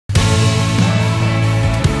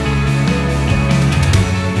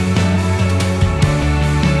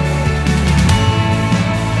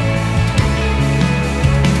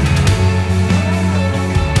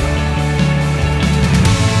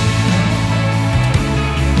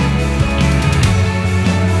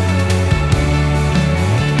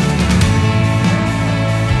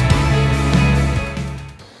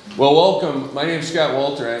Well, welcome. My name is Scott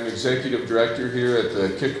Walter. I'm Executive Director here at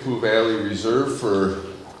the Kickapoo Valley Reserve for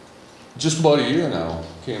just about a year now.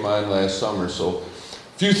 Came on last summer, so a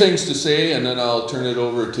few things to say, and then I'll turn it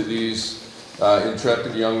over to these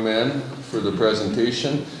intrepid young men for the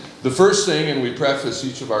presentation. The first thing, and we preface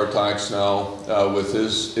each of our talks now with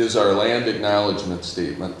is our land acknowledgement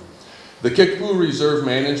statement. The Kickapoo Reserve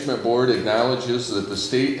Management Board acknowledges that the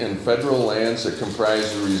state and federal lands that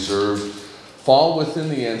comprise the reserve fall within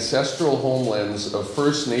the ancestral homelands of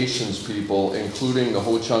First Nations people, including the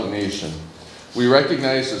Ho-Chunk Nation. We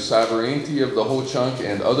recognize the sovereignty of the Ho-Chunk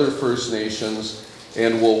and other First Nations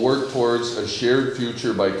and will work towards a shared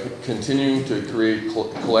future by continuing to create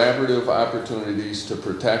collaborative opportunities to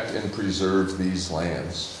protect and preserve these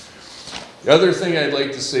lands. The other thing I'd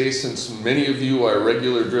like to say, since many of you are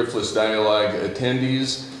regular Driftless Dialogue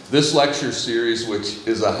attendees, this lecture series, which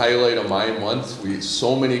is a highlight of my month,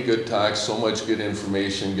 so many good talks, so much good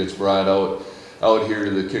information gets brought out here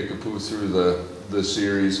to the Kickapoo through the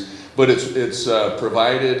series. But it's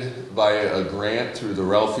provided by a grant through the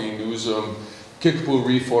Ralphie Nuzum Kickapoo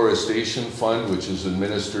Reforestation Fund, which is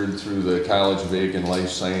administered through the College of Ag and Life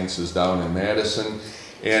Sciences down in Madison.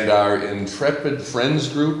 And our intrepid friends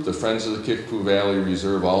group, the Friends of the Kickapoo Valley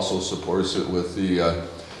Reserve, also supports it with the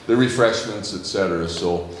refreshments, etc.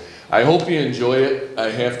 So I hope you enjoy it. I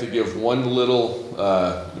have to give one little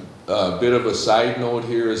bit of a side note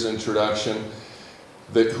here as introduction.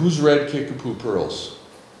 Who's read Kickapoo Pearls?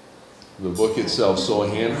 The book itself, so a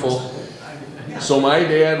handful. So my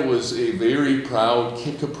dad was a very proud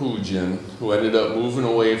Kickapooian who ended up moving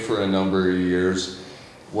away for a number of years.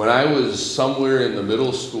 When I was somewhere in the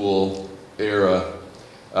middle school era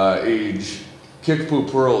age, Kickapoo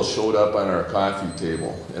Pearls showed up on our coffee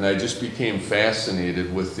table, and I just became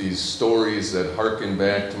fascinated with these stories that harken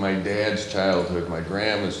back to my dad's childhood, my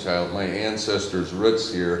grandma's childhood, my ancestors'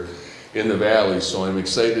 roots here in the valley. So I'm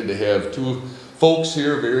excited to have two folks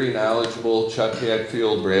here, very knowledgeable, Chuck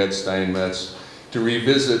Hatfield, Brad Steinmetz, to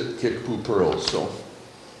revisit Kickapoo Pearls. So,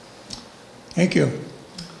 thank you.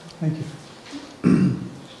 Thank you.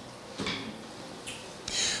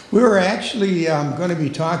 We were actually going to be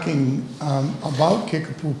talking about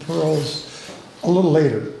Kickapoo Pearls a little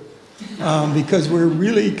later because we're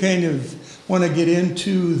really kind of want to get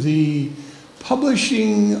into the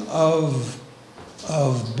publishing of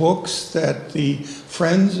books that the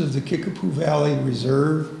Friends of the Kickapoo Valley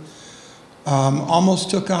Reserve almost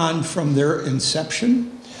took on from their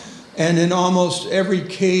inception. And in almost every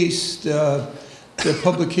case, the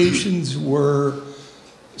publications were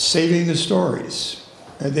saving the stories.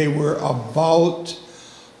 They were about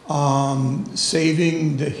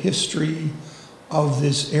saving the history of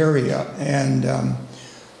this area, and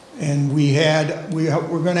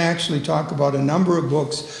we're going to actually talk about a number of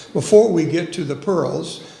books before we get to the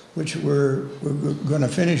Pearls, which we're going to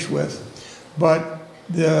finish with. But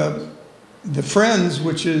the Friends,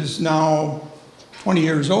 which is now 20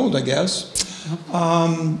 years old, I guess,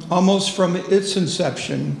 almost from its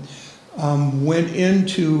inception, went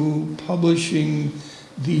into publishing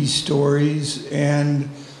these stories, and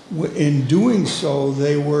in doing so,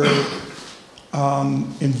 they were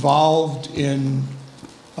involved in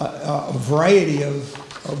a variety of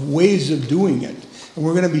ways of doing it. And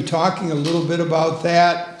we're going to be talking a little bit about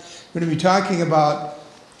that. We're going to be talking about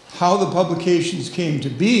how the publications came to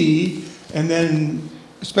be, and then,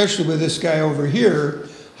 especially with this guy over here,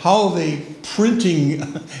 how the printing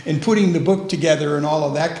and putting the book together and all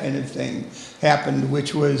of that kind of thing happened,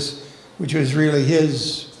 which was really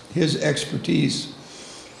his expertise.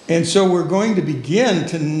 And so we're going to begin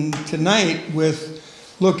tonight with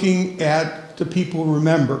looking at The People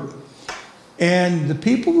Remember. And The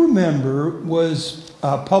People Remember was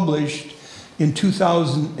published in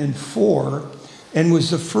 2004 and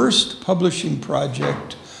was the first publishing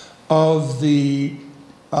project of the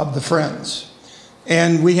Friends.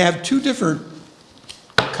 And we have two different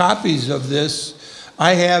copies of this.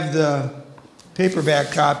 I have the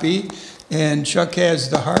paperback copy, and Chuck has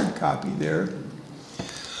the hard copy there.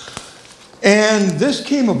 And this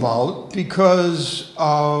came about because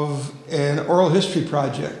of an oral history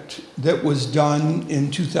project that was done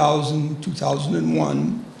in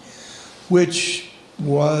 2001, which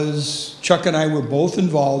was, Chuck and I were both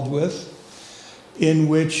involved with, in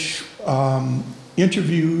which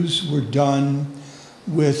interviews were done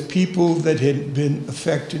with people that had been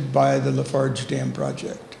affected by the Farge Dam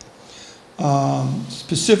Project.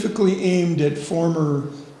 Specifically aimed at former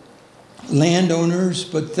landowners,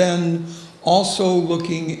 but then also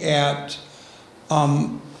looking at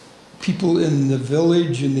people in the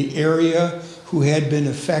village, in the area, who had been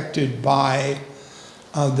affected by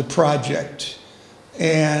the project.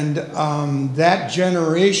 And that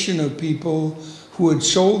generation of people who had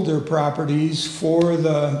sold their properties for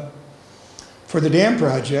the dam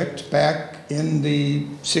project back in the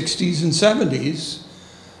 60s and 70s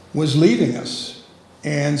was leaving us.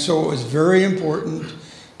 And so it was very important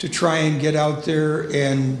to try and get out there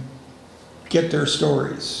and get their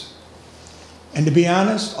stories. And to be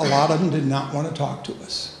honest, a lot of them did not want to talk to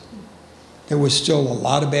us. There was still a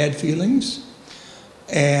lot of bad feelings.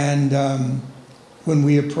 And when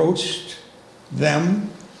we approached them,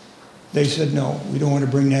 they said, no, we don't want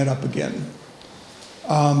to bring that up again.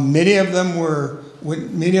 Many of them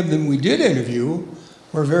we did interview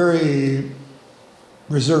were very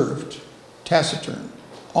reserved, taciturn,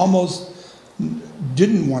 almost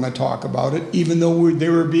didn't want to talk about it, even though they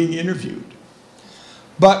were being interviewed.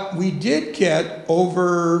 But we did get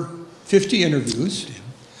over 50 interviews,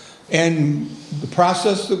 and the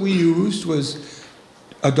process that we used was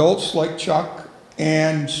adults like Chuck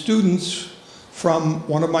and students from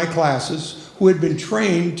one of my classes who had been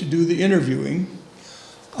trained to do the interviewing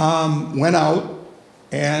went out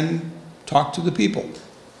and talked to the people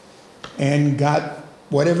and got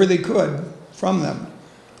whatever they could from them.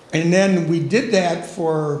 And then we did that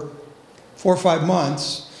for 4 or 5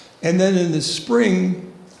 months. And then in the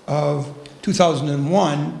spring of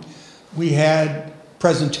 2001, we had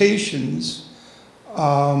presentations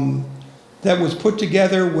that was put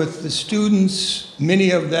together with the students, many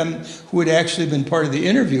of them who had actually been part of the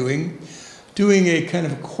interviewing, doing a kind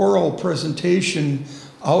of choral presentation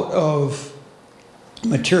out of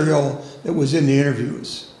material that was in the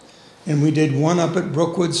interviews. And we did one up at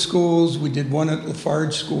Brookwood schools, we did one at the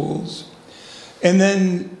Farge schools. And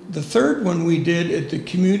then the third one we did at the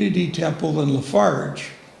community temple in Lafarge.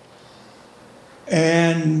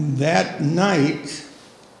 And that night,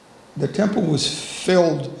 the temple was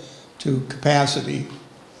filled to capacity.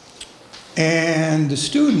 And the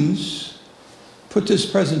students put this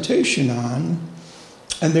presentation on,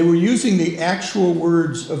 and they were using the actual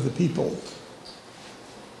words of the people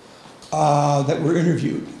that were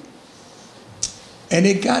interviewed. And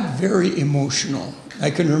it got very emotional.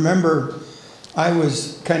 I can remember I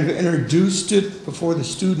was kind of introduced it before the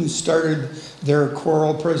students started their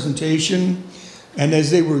choral presentation. And as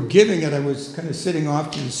they were giving it, I was kind of sitting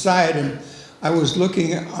off to the side, and I was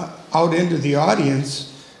looking out into the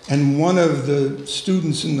audience, and one of the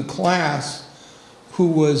students in the class, who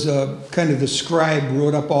was kind of the scribe,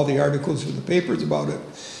 wrote up all the articles for the papers about it.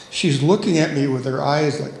 She's looking at me with her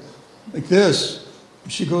eyes like this.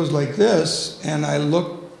 She goes like this, and I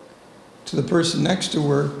look to the person next to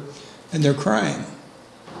her, and they're crying.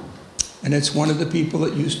 And it's one of the people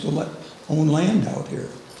that used to own land out here.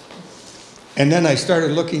 And then I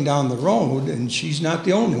started looking down the road, and she's not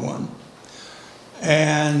the only one.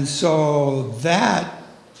 And so that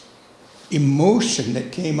emotion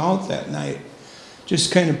that came out that night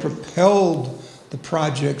just kind of propelled the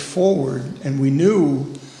project forward, and we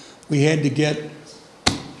knew we had to get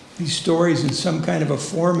these stories in some kind of a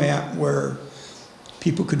format where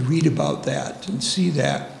people could read about that and see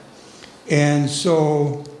that. And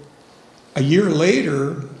so a year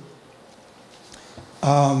later,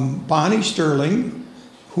 Bonnie Sterling,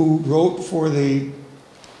 who wrote for the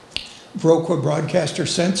Viroqua Broadcaster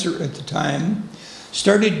Censor at the time,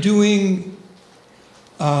 started doing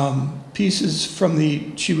pieces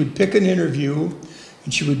from she would pick an interview,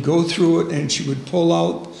 and she would go through it, and she would pull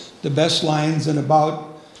out the best lines, and about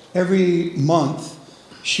every month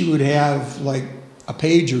she would have like a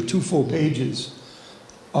page or 2 full pages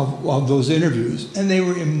of those interviews, and they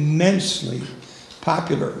were immensely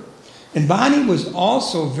popular. And Bonnie was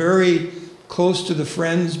also very close to the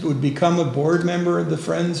Friends, would become a board member of the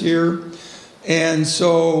Friends here. And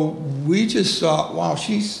so we just thought, wow,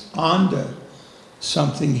 she's onto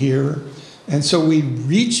something here. And so we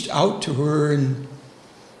reached out to her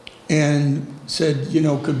and said, you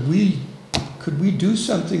know, could we do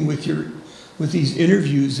something with these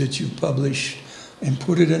interviews that you published and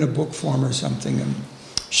put it in a book form or something? And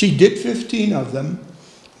she did 15 of them.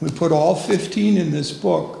 We put all 15 in this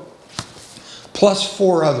book, plus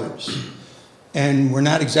 4 others. And we're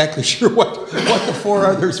not exactly sure what the 4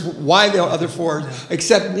 others, why the other 4,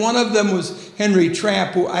 except one of them was Henry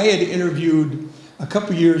Trapp, who I had interviewed a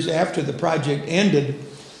couple years after the project ended,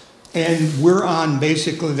 and we're on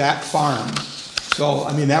basically that farm. So,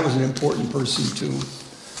 I mean, that was an important person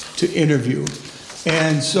to interview.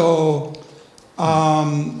 And so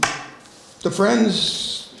the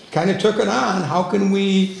Friends kind of took it on. How can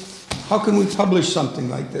we publish something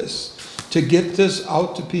like this to get this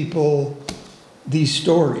out to people, these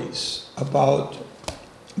stories about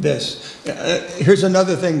this? Here's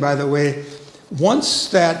another thing, by the way. Once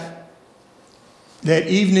that that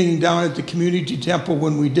evening down at the community temple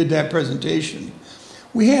when we did that presentation,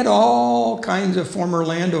 we had all kinds of former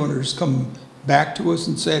landowners come back to us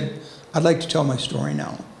and said, I'd like to tell my story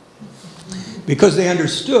now. Because they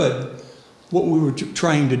understood what we were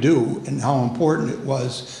trying to do and how important it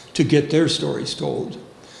was to get their stories told.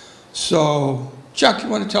 So, Chuck, you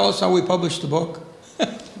want to tell us how we published the book?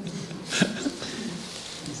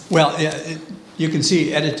 Well, you can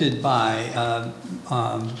see edited by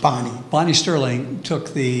Bonnie. Bonnie Sterling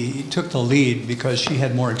took the lead because she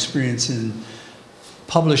had more experience in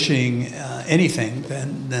publishing anything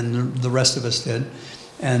than the rest of us did,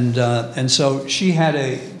 and so she had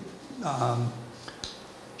a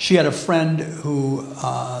friend who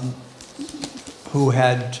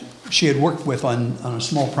she had worked with on a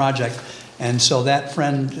small project, and so that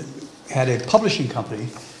friend had a publishing company,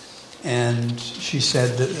 and she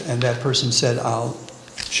said, and that person said, I'll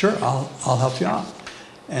help you out,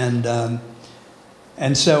 and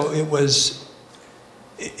so it was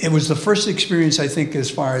the first experience, I think, as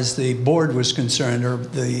far as the board was concerned, or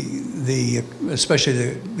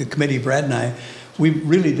especially the committee, Brad and I. We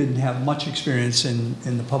really didn't have much experience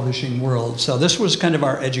in the publishing world, so this was kind of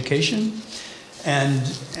our education, and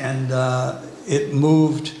it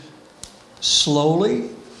moved slowly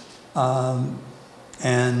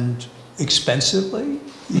and expensively.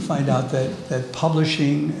 You find out that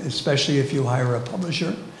publishing, especially if you hire a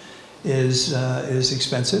publisher, is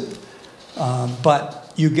expensive,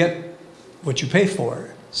 but you get what you pay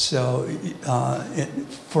for. So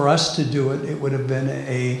for us to do it, it would have been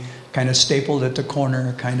a kind of stapled at the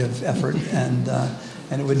corner kind of effort, and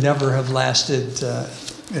it would never have lasted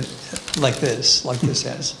like this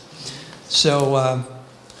has. So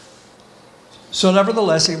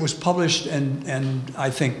nevertheless, it was published, and I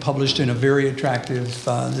think published in a very attractive.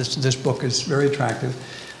 This book is very attractive.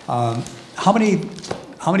 How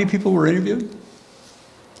many people were interviewed?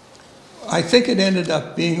 I think it ended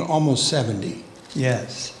up being almost 70.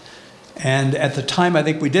 Yes. And at the time I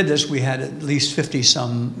think we did this, we had at least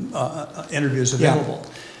 50-some interviews available. Yeah.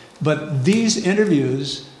 But these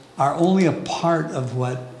interviews are only a part of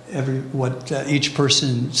what each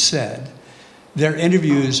person said. Their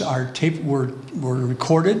interviews were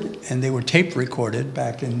recorded, and they were tape recorded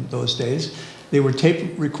back in those days. They were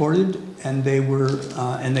tape recorded, and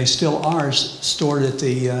they still are stored at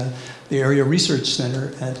the Area Research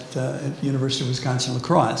Center at University of Wisconsin-La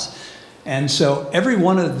Crosse. And so every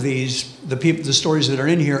one of these, the stories that are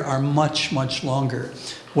in here are much, much longer.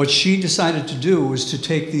 What she decided to do was to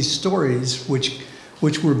take these stories, which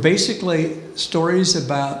were basically stories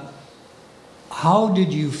about how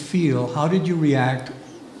did you feel, how did you react,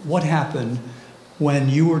 what happened when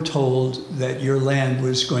you were told that your land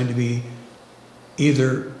was going to be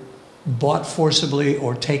either bought forcibly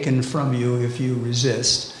or taken from you if you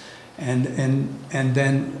resist. And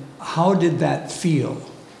then how did that feel?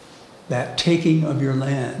 That taking of your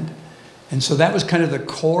land. And so that was kind of the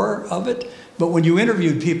core of it. But when you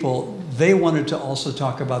interviewed people, they wanted to also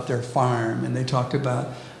talk about their farm, and they talked about,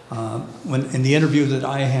 in the interview that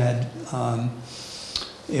I had,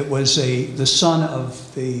 it was the son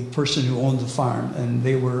of the person who owned the farm, and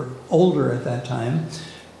they were older at that time.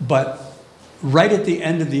 But right at the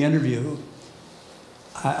end of the interview,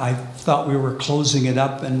 I thought we were closing it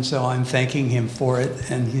up, and so I'm thanking him for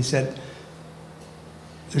it, and he said,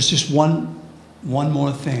 there's just one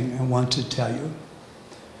more thing I want to tell you.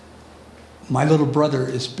 My little brother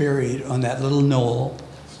is buried on that little knoll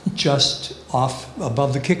just off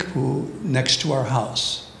above the Kickapoo next to our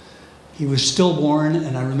house. He was stillborn,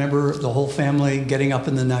 and I remember the whole family getting up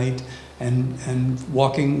in the night and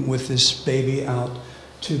walking with this baby out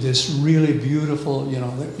to this really beautiful,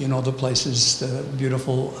 you know the places, the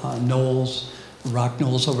beautiful knolls, rock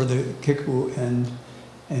knolls over the Kickapoo, and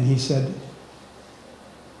he said,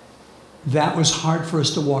 that was hard for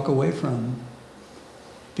us to walk away from,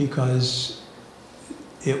 because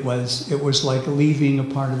it was like leaving a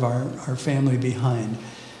part of our family behind.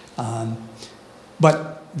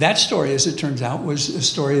 But that story, as it turns out, was a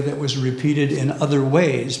story that was repeated in other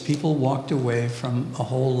ways. People walked away from a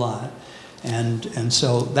whole lot. And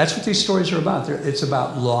so that's what these stories are about. It's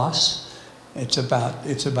about loss. It's about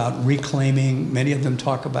reclaiming. Many of them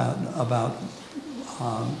talk about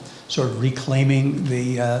sort of reclaiming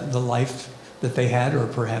the life that they had, or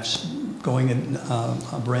perhaps going in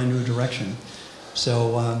a brand new direction.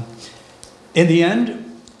 So in the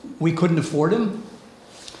end, we couldn't afford him.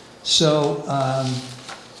 So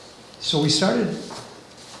we started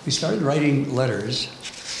writing letters,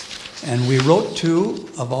 and we wrote to,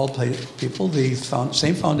 of all people, the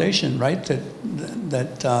same foundation, right, that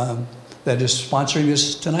is sponsoring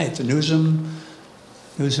this tonight, the Nuzum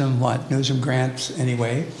Nuzum grants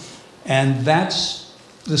anyway. And that's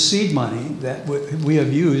the seed money that we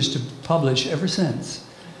have used to publish ever since.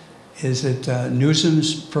 Is that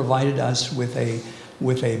Nuzum's provided us with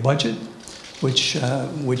a budget,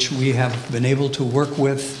 which we have been able to work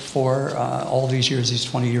with for all these years, these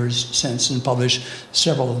 20 years since, and publish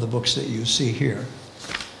several of the books that you see here.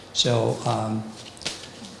 So,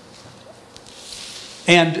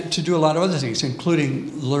 and to do a lot of other things,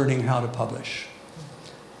 including learning how to publish.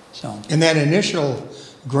 So. And that initial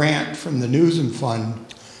grant from the Nuzum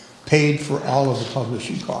Fund paid for all of the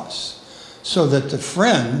publishing costs, so that the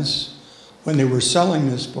Friends, when they were selling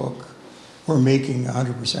this book, were making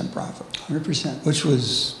 100% profit. 100%. Which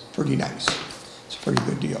was pretty nice. It's a pretty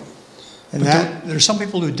good deal. And there's some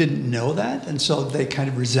people who didn't know that, and so they kind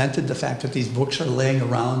of resented the fact that these books are laying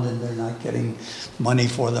around and they're not getting money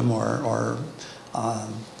for them, or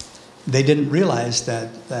they didn't realize that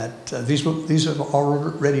these are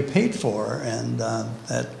already paid for, and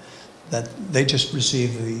that they just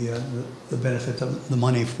receive the benefit of the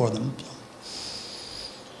money for them.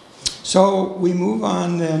 So we move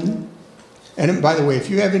on then. And by the way, if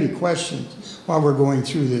you have any questions while we're going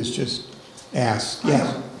through this, just ask.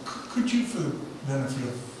 Yes. Could you, for the benefit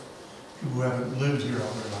of people who haven't lived here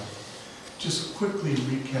all their life, just quickly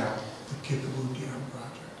recap the Kickapoo Dam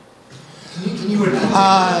Project? Can you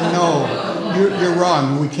No, you're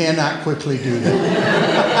wrong. We cannot quickly do that.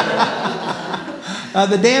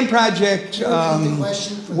 The dam project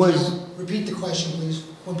repeat the question, please.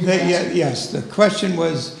 Yes, the question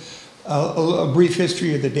was a brief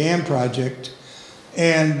history of the dam project.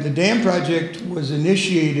 And the dam project was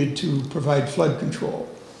initiated to provide flood control.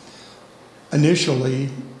 Initially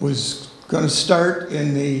was going to start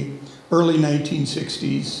in the early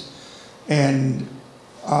 1960s, and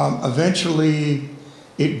eventually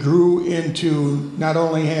it grew into not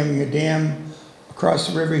only having a dam across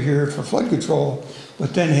the river here for flood control,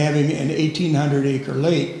 but then having an 1,800-acre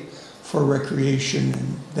lake for recreation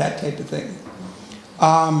and that type of thing.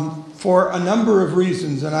 For a number of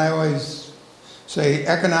reasons, and I always say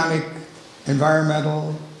economic,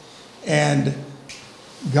 environmental, and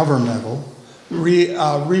governmental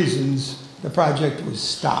reasons, the project was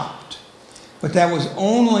stopped. But that was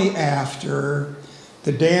only after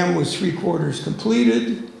the dam was 3/4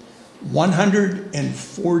 completed,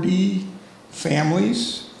 140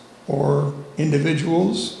 families or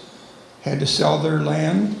individuals had to sell their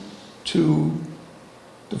land to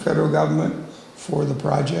the federal government for the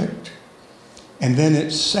project. And then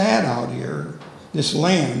it sat out here, this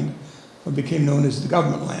land, what became known as the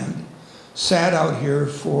government land, sat out here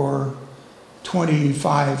for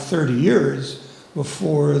 25, 30 years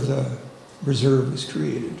before the reserve was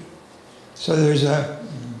created. So there's a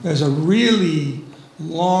really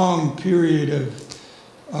long period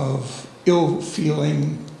of ill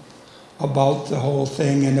feeling about the whole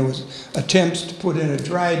thing, and there was attempts to put in a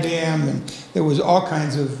dry dam, and there was all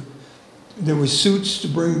kinds of, there was suits to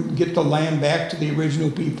get the land back to the original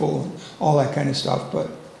people, and all that kind of stuff. But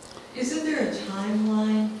isn't there a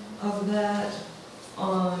timeline of that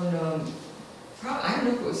on, I don't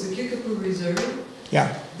know if it was the Kickapoo Reserve?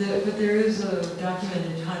 yeah. But there is a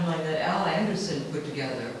documented timeline that Al Anderson put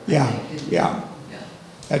together. Yeah, yeah,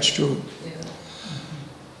 that's true. Yeah.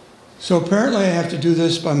 So apparently I have to do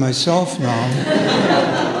this by myself now,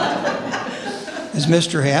 as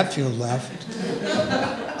Mr. Hatfield left.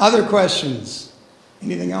 Other questions?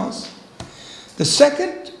 Anything else? The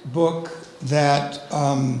second book that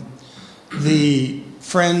the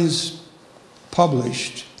Friends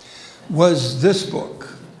published was this book.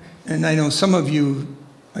 And I know some of you,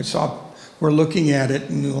 I saw, were looking at it,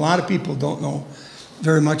 and a lot of people don't know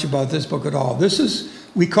very much about this book at all. This is,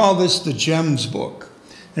 we call this the Gems book.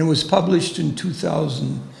 And it was published in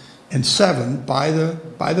 2007 by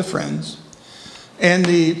the Friends. And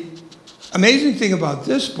the amazing thing about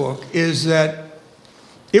this book is that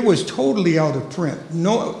it was totally out of print.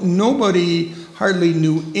 Nobody hardly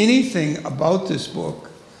knew anything about this book.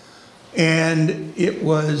 And it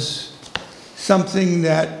was something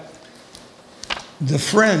that the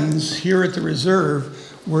Friends here at the Reserve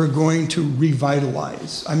were going to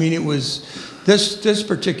revitalize. I mean, it was, this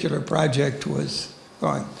particular project was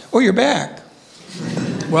going, oh, you're back.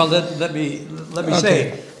 Well, let me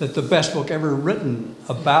say that the best book ever written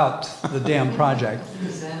about the dam project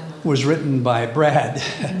was written by Brad,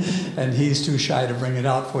 and he's too shy to bring it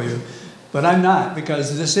out for you. But I'm not,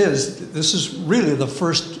 because this is really the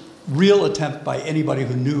first real attempt by anybody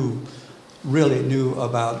who really knew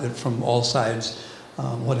about it from all sides,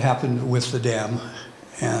 what happened with the dam.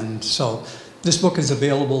 And so This book is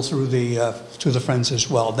available through the Friends as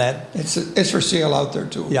well. That It's for sale out there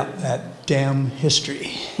too. yeah, that damn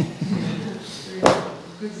history.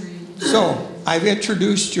 Good read. So, I've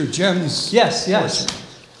introduced your gems. Yes, yes.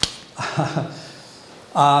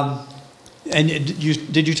 And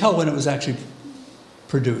did you tell when it was actually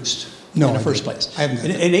produced? No, in the I first didn't. place. I haven't.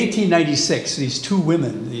 In 1896, these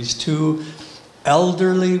two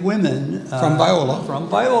elderly women From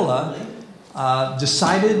Viola.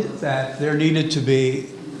 decided that there needed to be,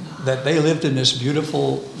 that they lived in this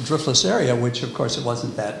beautiful driftless area, which of course it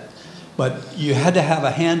wasn't that, but you had to have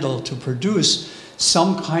a handle to produce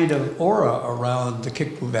some kind of aura around the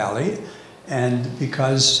Kickapoo Valley. And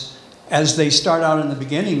because as they start out in the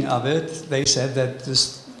beginning of it, they said that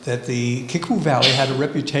the Kickapoo Valley had a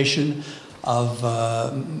reputation of,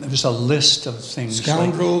 it was a list of things.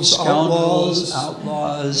 Scoundrels, outlaws,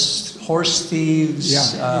 horse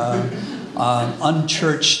thieves,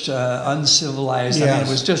 unchurched, uncivilized. Yes. I mean, it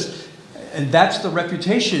was just, and that's the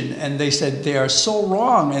reputation. And they said they are so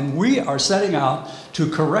wrong, and we are setting out to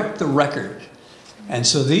correct the record. And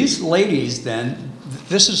so these ladies, then,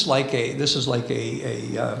 this is like a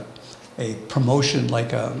promotion,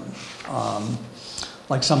 like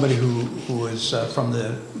somebody who is from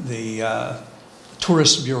the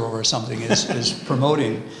tourist bureau or something is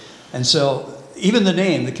promoting. And so even the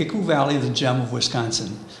name, the Kickapoo Valley, the gem of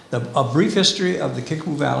Wisconsin, a brief history of the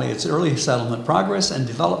Kickapoo Valley, its early settlement progress and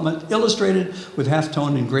development, illustrated with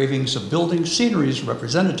half-tone engravings of buildings, sceneries,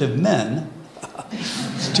 representative men,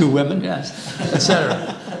 two women, yes,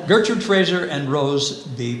 etc. Gertrude Fraser and Rose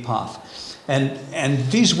B. Poff.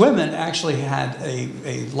 And these women actually had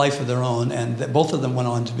a life of their own, and both of them went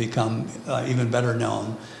on to become even better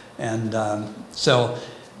known. And so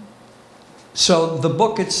the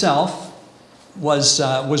book itself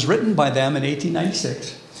was written by them in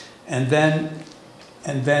 1896, and then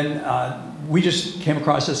we just came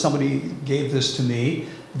across it. Somebody gave this to me.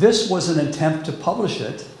 This was an attempt to publish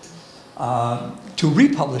it, to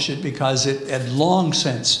republish it, because it had long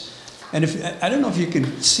since. And I don't know if you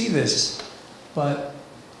can see this, but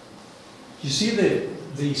you see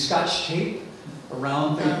the Scotch tape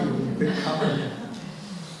around the cover?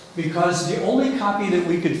 Because the only copy that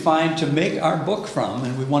we could find to make our book from,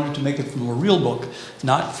 and we wanted to make it from a real book,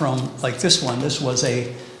 not from like this one. This was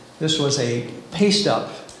a paste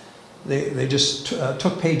up. They just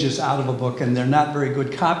took pages out of a book, and they're not very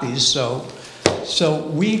good copies. So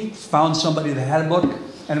we found somebody that had a book,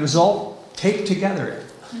 and it was all taped together.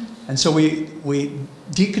 And so we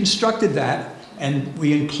deconstructed that, and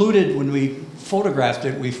we included, when we photographed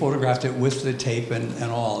it with the tape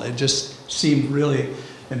and all. It just seemed really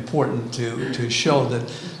important to show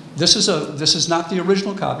that this is not the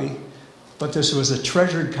original copy, but this was a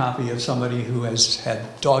treasured copy of somebody who has had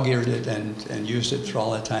dog-eared it and used it for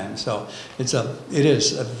all that time. So it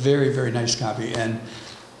is a very, very nice copy, and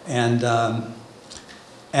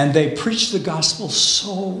they preach the gospel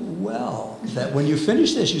so well that when you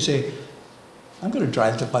finish this, you say, I'm going to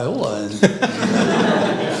drive to Viola and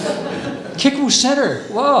Kickapoo Center.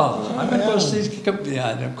 Whoa, I'm going to go see Kickapoo. Yeah,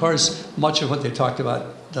 and of course, much of what they talked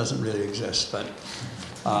about doesn't really exist. But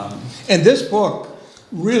and this book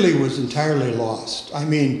really was entirely lost. I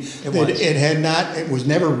mean, it was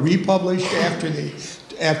never republished after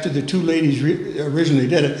the two ladies originally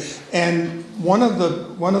did it. And one of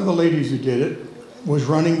the ladies who did it was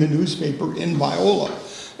running the newspaper in Viola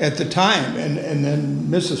at the time, and then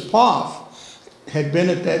Mrs. Poff had been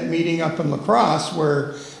at that meeting up in La Crosse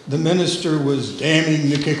where the minister was damning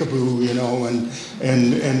the Kickapoo,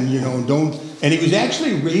 and he was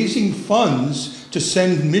actually raising funds to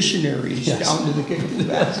send missionaries down to the Kickapoo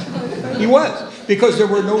Valley. He was, because there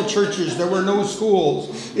were no churches, there were no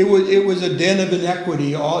schools. It was a den of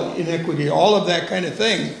inequity, all of that kind of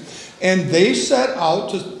thing, and they set out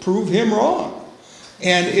to prove him wrong.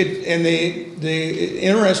 And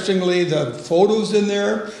interestingly, the photos in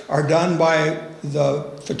there are done by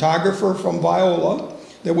the photographer from Viola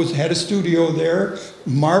that had a studio there.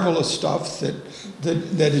 Marvelous stuff that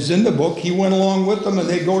is in the book. He went along with them, and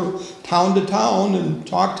they go town to town and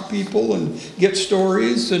talk to people and get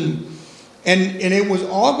stories, and it was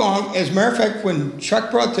all gone. As a matter of fact, when Chuck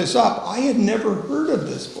brought this up, I had never heard of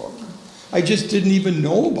this book. I just didn't even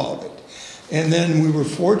know about it. And then we were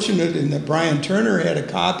fortunate in that Brian Turner had a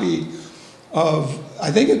copy of,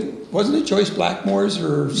 I think wasn't it Joyce Blackmore's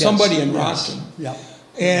or somebody in Rockton. Yeah.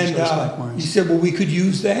 And he said, well, we could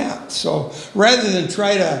use that. So rather than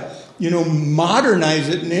try to, modernize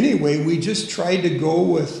it in any way, we just tried to go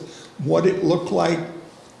with what it looked like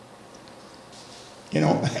you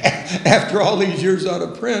know, after all these years out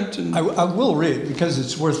of print. And I will read, because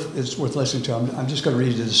it's worth listening to. I'm just going to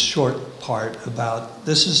read this short part about,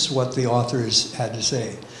 this is what the authors had to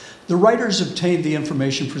say. The writers obtained the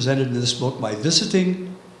information presented in this book by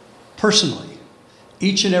visiting personally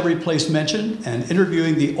each and every place mentioned and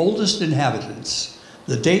interviewing the oldest inhabitants,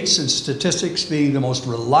 the dates and statistics being the most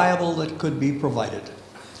reliable that could be provided.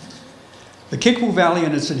 The Kickapoo Valley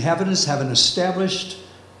and its inhabitants have an established,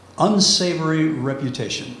 unsavory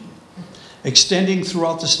reputation, extending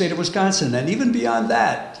throughout the state of Wisconsin, and even beyond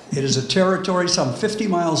that. It is a territory some 50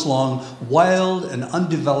 miles long, wild and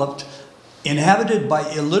undeveloped, inhabited by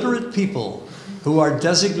illiterate people who are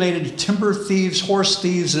designated timber thieves, horse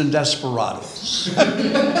thieves, and desperados.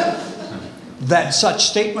 That such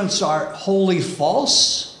statements are wholly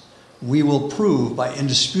false, we will prove by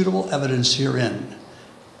indisputable evidence herein.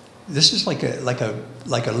 This is like a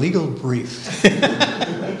legal brief.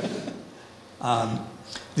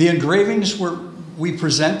 The engravings we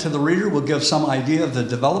present to the reader will give some idea of the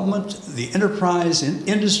development, the enterprise,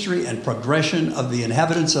 industry, and progression of the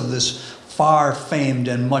inhabitants of this far-famed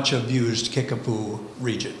and much-abused Kickapoo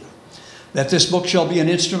region. That this book shall be an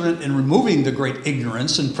instrument in removing the great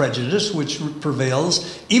ignorance and prejudice which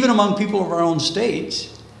prevails even among people of our own state,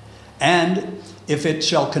 and if it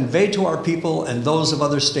shall convey to our people and those of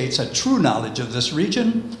other states a true knowledge of this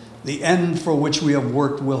region, the end for which we have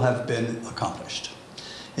worked will have been accomplished.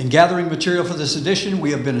 In gathering material for this edition,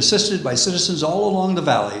 we have been assisted by citizens all along the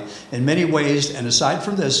valley in many ways, and aside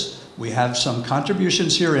from this, we have some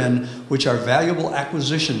contributions herein which are valuable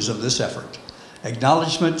acquisitions of this effort.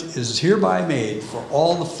 Acknowledgement is hereby made for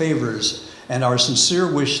all the favors and our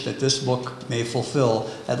sincere wish that this book may fulfill,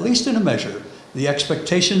 at least in a measure, the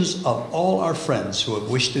expectations of all our friends who have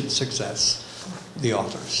wished it success, the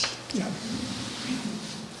authors. yeah.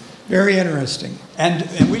 Very interesting. And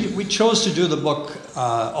we chose to do the book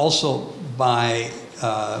also by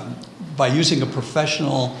using a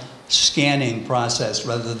professional scanning process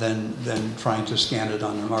rather than trying to scan it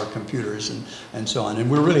on our computers and so on. And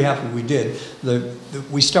we're really happy we did.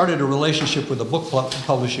 We started a relationship with a book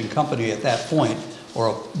publishing company at that point, or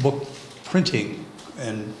a book printing,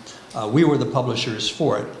 and we were the publishers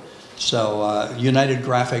for it. So United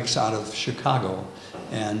Graphics out of Chicago.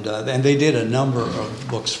 And they did a number of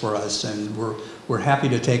books for us, and we're happy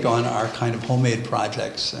to take on our kind of homemade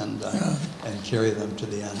projects and carry them to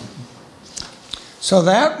the end. So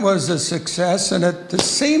that was a success, and at the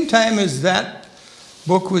same time as that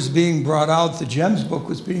book was being brought out, the GEMS book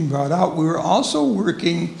was being brought out, we were also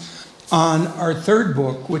working on our third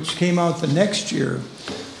book, which came out the next year,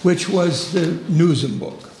 which was the Nuzum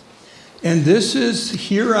book. And this is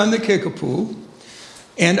here on the Kickapoo,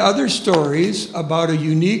 and other stories about a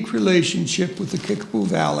unique relationship with the Kickapoo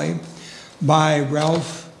Valley by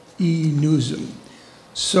Ralph E. Nuzum.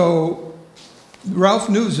 So Ralph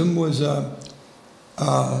Nuzum was a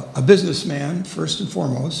businessman, first and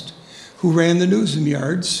foremost, who ran the Nuzum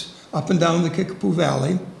yards up and down the Kickapoo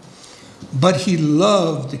Valley. But he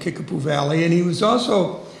loved the Kickapoo Valley, and he was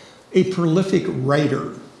also a prolific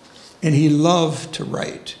writer, and he loved to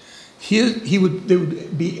write. There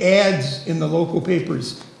would be ads in the local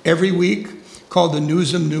papers every week called the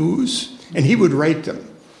Nuzum News, and he would write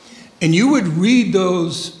them. And you would read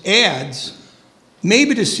those ads,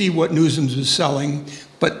 maybe to see what Nuzum's was selling,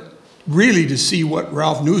 but really to see what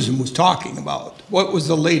Ralph Nuzum was talking about. What was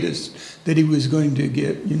the latest that he was going to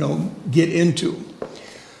get into.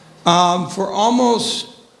 For almost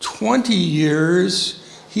 20 years,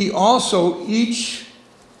 he also each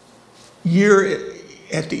year,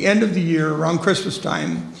 at the end of the year, around Christmas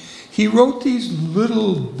time, he wrote these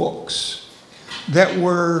little books that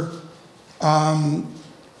were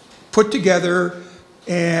put together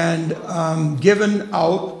and given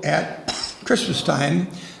out at Christmas time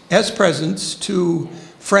as presents to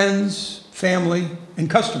friends, family, and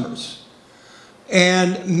customers.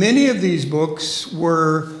 And many of these books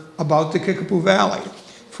were about the Kickapoo Valley.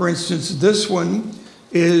 For instance, this one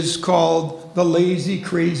is called The Lazy,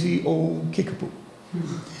 Crazy Old Kickapoo.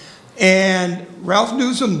 And Ralph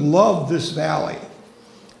Nuzum loved this valley,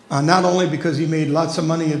 not only because he made lots of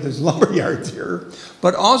money at his lumber yards here,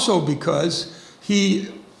 but also because he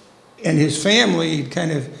and his family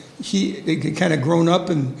kind of grown up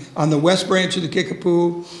on the west branch of the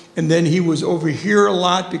Kickapoo, and then he was over here a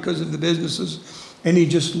lot because of the businesses, and he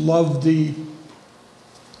just loved the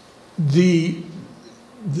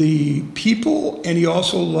people, and he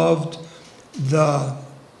also loved the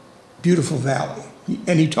beautiful valley.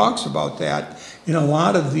 And he talks about that in a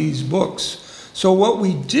lot of these books. So what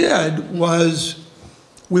we did was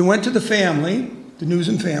we went to the family, the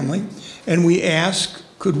Nuzum family, and we asked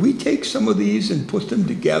could we take some of these and put them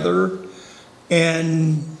together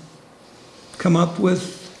and come up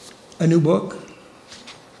with a new book?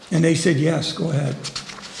 And they said, yes, go ahead.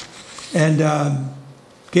 And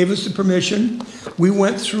gave us the permission. We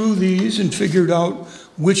went through these and figured out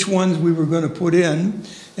which ones we were going to put in.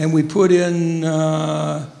 And we put in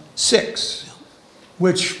 6,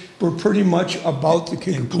 which were pretty much about the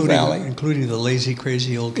Kickapoo Valley. Including the lazy,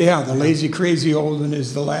 crazy old. Yeah, the lazy, crazy old one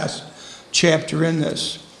is the last chapter in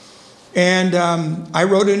this. And I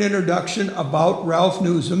wrote an introduction about Ralph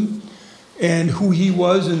Nuzum and who he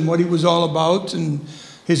was and what he was all about and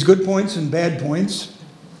his good points and bad points.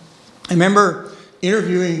 I remember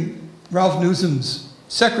interviewing Ralph Nuzum's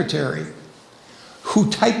secretary who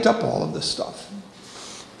typed up all of this stuff.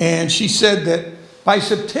 And she said that by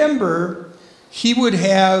September, he would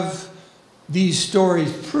have these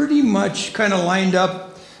stories pretty much kind of lined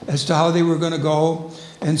up as to how they were going to go.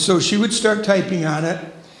 And so she would start typing on it,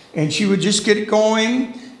 and she would just get it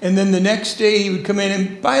going. And then the next day, he would come in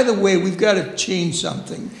and, by the way, we've got to change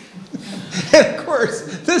something. And of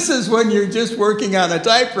course, this is when you're just working on a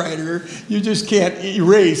typewriter. You just can't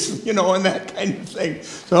erase, you know, and that kind of thing.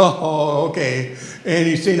 So, oh, okay. And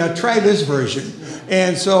he'd say, now try this version.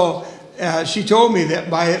 And so she told me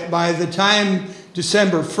that by the time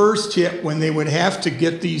December 1st hit, when they would have to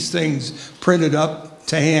get these things printed up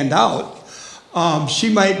to hand out, she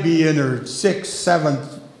might be in her 6th,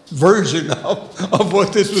 7th version of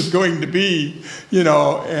what this was going to be, you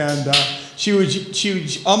know, and she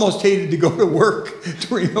almost hated to go to work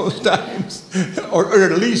during those times, or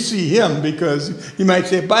at least see him, because he might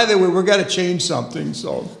say, by the way, we've got to change something.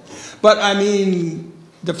 So, but I mean,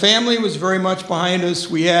 the family was very much behind us.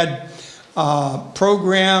 We had a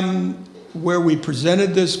program where we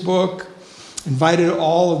presented this book, invited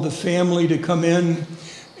all of the family to come in,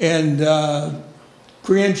 and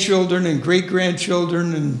grandchildren and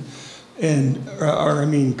great-grandchildren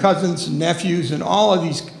and cousins and nephews, and all of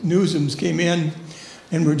these Nuzums came in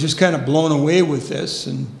and were just kind of blown away with this.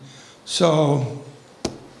 And so,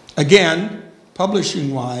 again,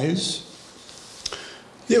 publishing-wise,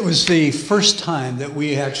 it was the first time that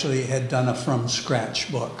we actually had done a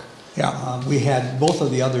from-scratch book. yeah. We had both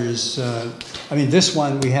of the others, this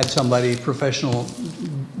one, we had somebody professional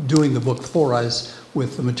doing the book for us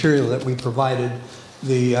with the material that we provided.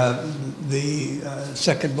 The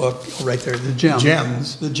second book, right there, the Gem.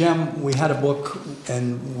 Gems. The Gem, we had a book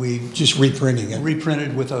and we Just reprinting it.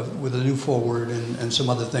 reprinted with a new foreword and some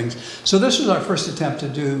other things. So this was our first attempt to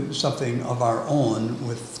do something of our own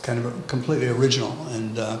with kind of a completely original.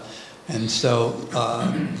 And so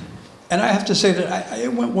I have to say that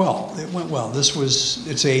it went well. It went well.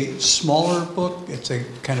 It's a smaller book. It's a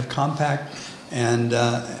kind of compact, and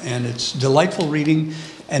it's delightful reading.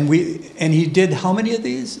 And he did how many of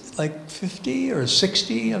these? Like 50 or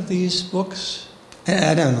 60 of these books?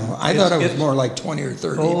 I don't know. I thought it was more like 20 or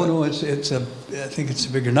 30. Oh, no, I think it's a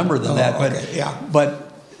bigger number than that. But, okay, yeah.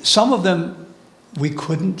 But some of them we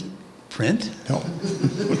couldn't print. No.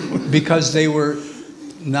 Because they were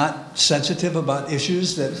not sensitive about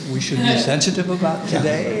issues that we should be sensitive about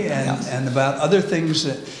today, and about other things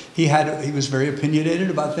that he was very opinionated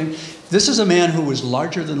about things. This is a man who was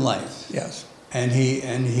larger than life. Yes. And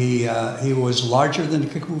he was larger than the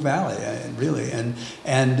Kickapoo Valley, really,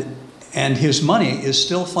 and his money is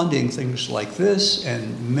still funding things like this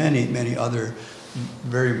and many other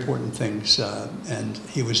very important things. And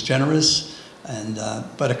he was generous,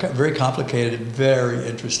 but a very complicated, very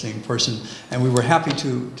interesting person. And we were happy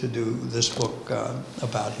to do this book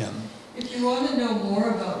about him. If you want to know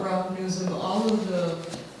more about Ralph Nuzum, all of the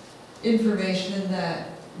information that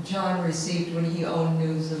John received when he owned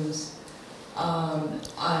Nuzum's,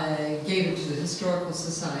 I gave it to the Historical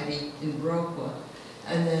Society in Viroqua,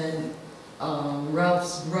 and then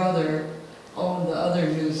Ralph's brother owned the other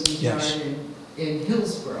Nuzum's yard in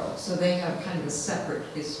Hillsborough, so they have kind of a separate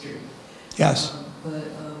history. Yes.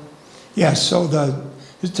 Yes, so the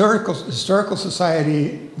Historical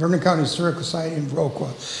Society, Vernon County Historical Society in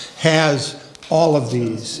Viroqua, has all of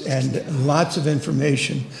these and lots of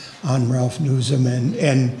information on Ralph Nuzum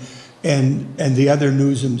and the other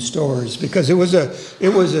Nuzum stores, because it was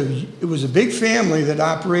a big family that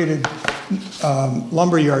operated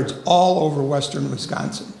lumber yards all over western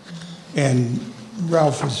Wisconsin, and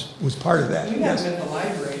Ralph was part of that. We have them at the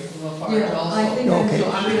library, Yeah, also. I think Okay. So,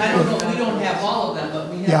 I don't know, we don't have all of them, but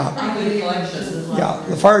we have a pretty good collection. Yeah,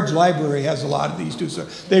 the Farge Library has a lot of these too, so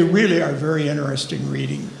they really are very interesting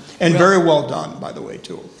reading, and very well done, by the way,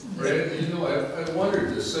 too. Brad, I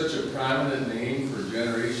wondered, there's such a prominent name for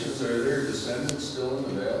generations. Are there descendants still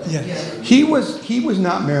in the valley? Yeah. Yeah. He was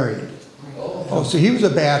not married. Oh. Oh, so he was a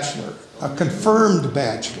bachelor. a confirmed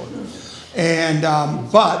bachelor. And,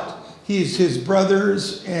 but his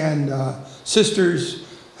brothers and sisters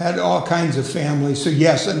had all kinds of families, so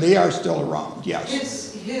yes, and they are still around, yes.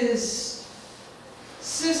 His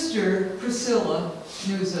sister, Priscilla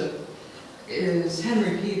Nuzum, is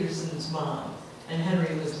Henry Peterson's mom, and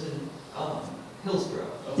Henry lives in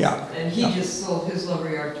Hillsborough. Yeah. And he yeah. just sold his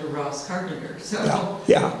lumberyard to Ross Carpenter, so.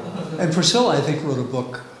 Yeah, And Priscilla, I think, wrote a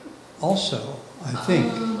book also, I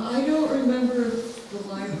think. I don't remember if the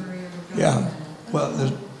library ever got Yeah. that. Well,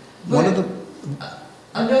 there's one of the,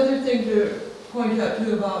 Another thing to point out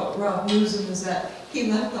too about Ralph Nuzum is that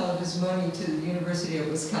he left all of his money to the University of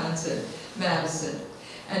Wisconsin-Madison.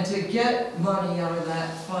 And to get money out of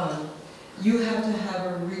that fund, you have to have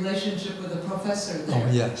a relationship with a professor there.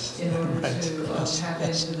 oh, yes. In order Right. to Yes, tap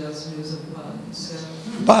yes. into those Nuzum funds, so,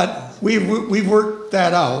 but we've worked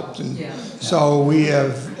that out. And yeah. so we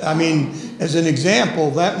have, I mean, as an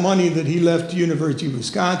example, that money that he left the University of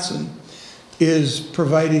Wisconsin is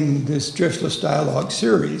providing this Driftless Dialogue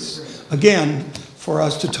series, again, for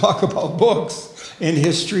us to talk about books and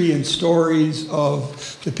history and stories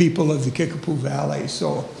of the people of the Kickapoo Valley.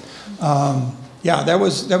 So, yeah, that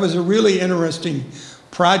was a really interesting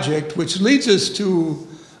project, which leads us to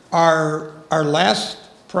our last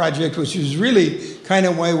project, which is really kind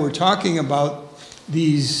of why we're talking about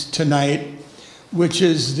these tonight, which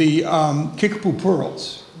is the Kickapoo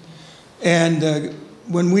Pearls. And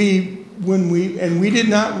we did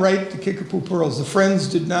not write the Kickapoo Pearls. The Friends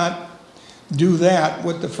did not do that.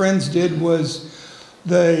 What the Friends did was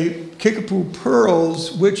the Kickapoo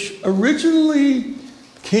Pearls, which originally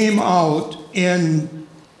came out in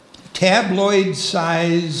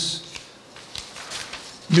tabloid-size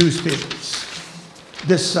newspapers,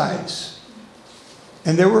 this size.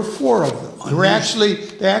 And there were 4 of them. There were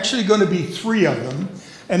actually going to be 3 of them.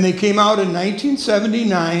 And they came out in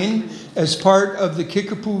 1979 as part of the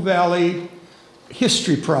Kickapoo Valley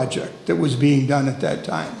History Project that was being done at that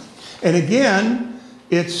time. And again,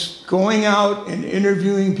 it's going out and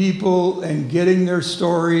interviewing people and getting their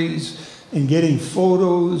stories and getting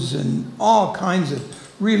photos and all kinds of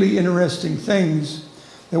really interesting things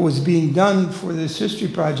that was being done for this history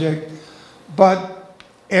project. But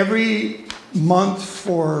every month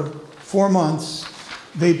for 4 months,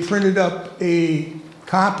 they printed up a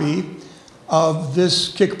copy of this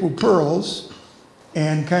Kickapoo Pearls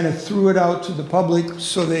and kind of threw it out to the public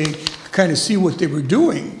so they could kind of see what they were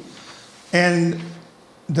doing. And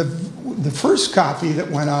the first copy that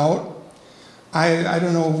went out, I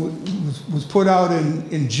don't know, was put out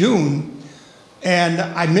in June, and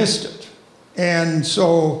I missed it. And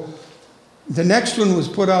so the next one was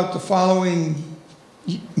put out the following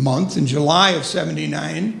month, in July of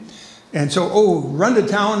 '79. And so, run to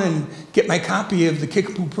town and get my copy of the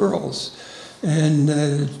Kickapoo Pearls.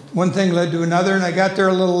 And one thing led to another, and I got there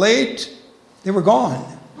a little late. They were gone.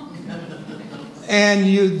 And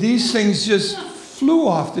these things just flew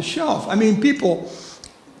off the shelf. I mean, people,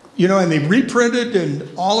 and they reprinted and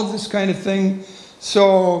all of this kind of thing.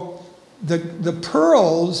 So the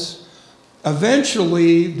pearls,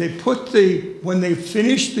 eventually, when they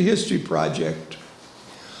finished the history project,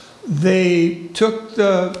 they took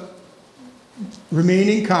the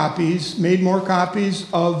remaining copies, made more copies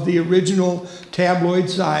of the original tabloid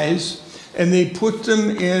size, and they put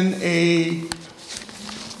them in a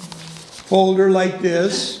folder like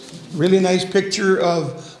this. Really nice picture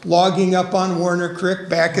of logging up on Warner Creek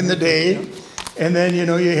back in the day. And then, you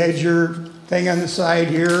had your thing on the side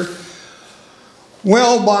here.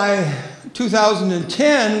 Well, by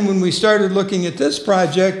 2010, when we started looking at this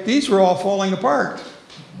project, these were all falling apart.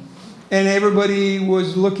 And everybody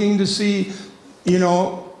was looking to see,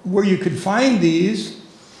 where you could find these.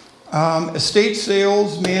 Estate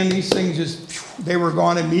sales, man, these things they were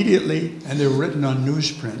gone immediately. And they're written on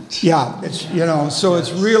newsprint. Yeah, it's, so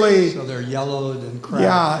it's really. So they're yellowed and cracked.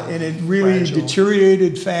 Yeah, and it really fragile.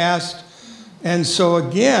 Deteriorated fast. And so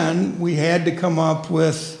again, we had to come up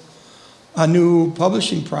with a new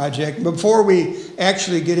publishing project. Before we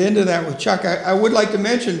actually get into that with Chuck, I would like to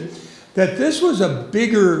mention that this was a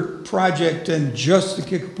bigger project than just the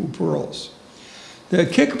Kickapoo Pearls. The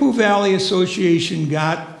Kickapoo Valley Association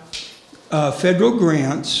got federal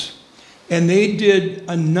grants, and they did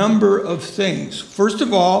a number of things. First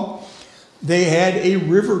of all, they had a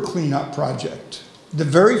river cleanup project. The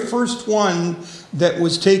very first one that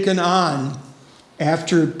was taken on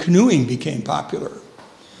after canoeing became popular.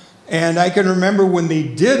 And I can remember when they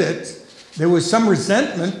did it, there was some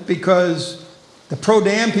resentment because the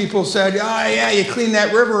pro-dam people said, yeah, you clean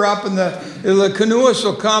that river up and the canoeists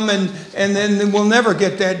will come and then we'll never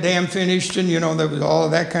get that dam finished. And, there was all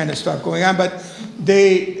of that kind of stuff going on. But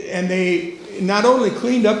they not only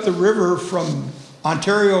cleaned up the river from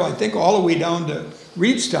Ontario, I think all the way down to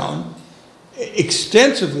Reedstown,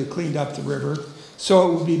 extensively cleaned up the river,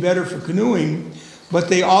 so it would be better for canoeing, but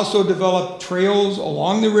they also developed trails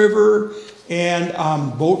along the river and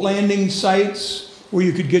boat landing sites where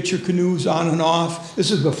you could get your canoes on and off.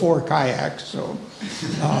 This is before kayaks, so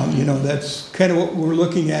you know, that's kind of what we're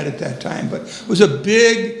looking at that time. But it was a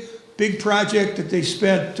big project that they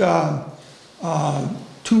spent about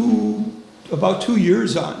 2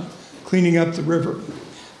 years on, cleaning up the river.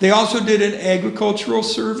 They also did an agricultural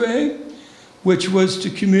survey, which was to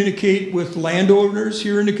communicate with landowners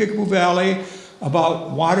here in the Kickapoo Valley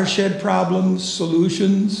about watershed problems,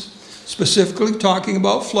 solutions, specifically talking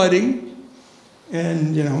about flooding.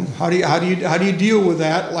 And you know, how do you deal with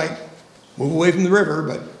that? Like, move away from the river.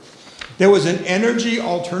 But there was an energy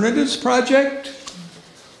alternatives project.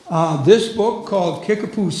 This book called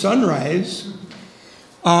Kickapoo Sunrise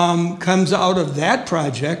comes out of that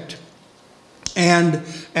project. And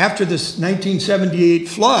after this 1978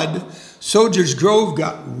 flood, Soldiers Grove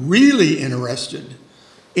got really interested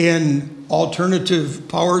in alternative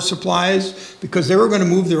power supplies because they were going to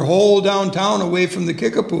move their whole downtown away from the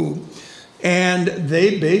Kickapoo. And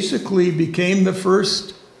they basically became the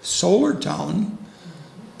first solar town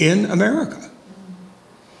in America.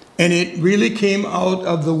 And it really came out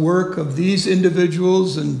of the work of these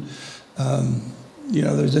individuals, and you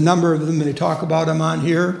know, there's a number of them, they talk about them on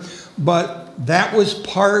here, but that was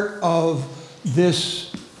part of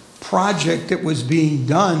this project that was being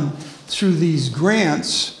done through these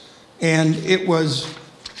grants, and it was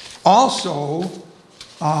also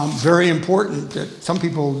very important that some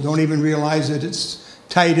people don't even realize that it's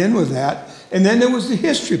tied in with that. And then there was the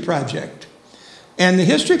History Project. And the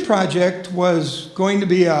History Project was going to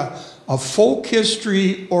be a folk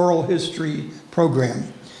history, oral history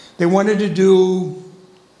program. They wanted to do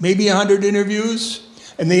maybe 100 interviews,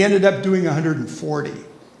 and they ended up doing 140.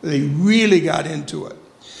 They really got into it.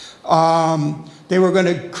 They were going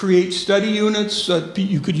to create study units that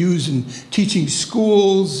you could use in teaching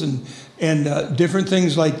schools and different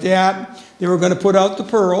things like that. They were going to put out the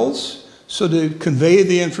pearls, so to convey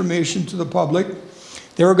the information to the public.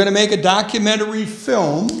 They were going to make a documentary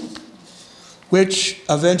film, which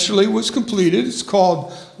eventually was completed. It's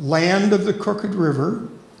called Land of the Crooked River.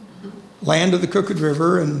 Land of the Crooked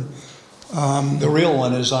River. And the real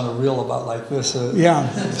one is on a reel about like this, yeah.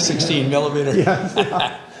 16 millimeter.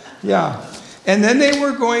 Yeah. Yeah. And then they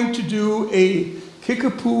were going to do a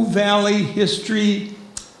Kickapoo Valley History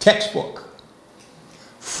textbook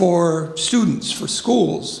for students, for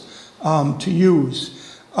schools to use,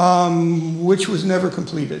 which was never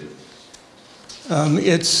completed.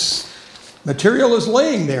 Its material is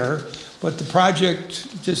laying there, but the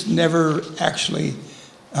project just never actually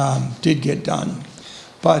did get done.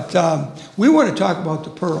 But we want to talk about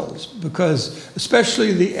the pearls, because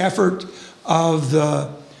especially the effort of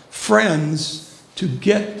the Friends to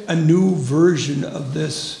get a new version of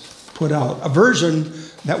this put out, a version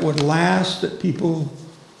that would last, that people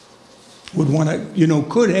would want to, you know,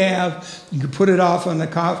 could have. You could put it off on the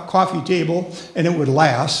coffee table and it would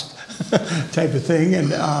last, type of thing.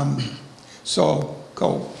 And so,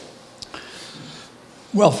 go.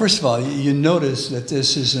 Well, first of all, you notice that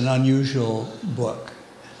this is an unusual book.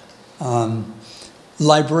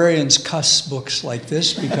 Librarians cuss books like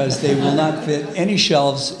this because they will not fit any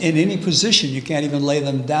shelves in any position. You can't even lay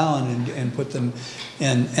them down and put them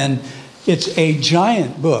in. And it's a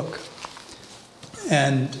giant book.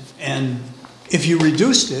 And if you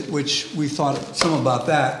reduced it, which we thought some about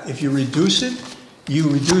that, if you reduce it, you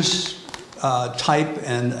reduce type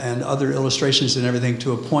and other illustrations and everything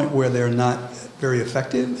to a point where they're not very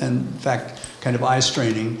effective, and in fact, kind of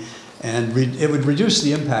eye-straining. And it would reduce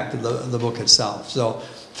the impact of the book itself. So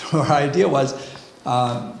our idea was,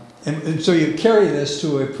 and so you carry this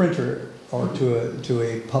to a printer or to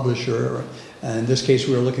a publisher. And in this case,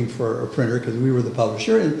 we were looking for a printer because we were the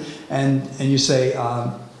publisher. And you say,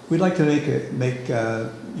 we'd like to make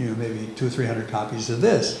you know, maybe 200 or 300 copies of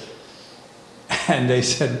this. And they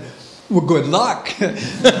said, well, good luck.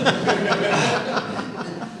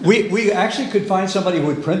 We actually could find somebody who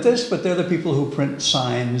would print this, but they're the people who print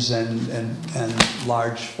signs and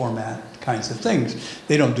large format kinds of things.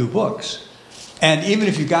 They don't do books. And even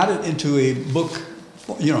if you got it into a book,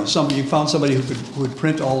 you know, you found somebody who would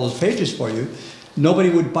print all those pages for you, nobody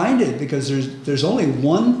would bind it because there's only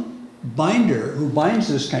one binder who binds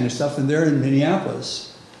this kind of stuff, and they're in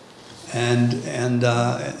Minneapolis. And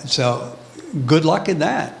so good luck in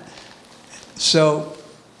that. So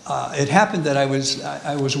it happened that I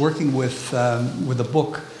was working with a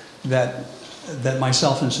book that that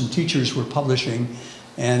myself and some teachers were publishing,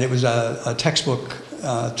 and it was a textbook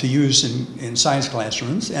to use in science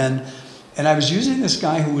classrooms. And I was using this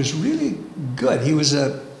guy who was really good. He was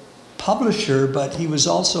a publisher, but he was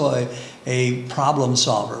also a problem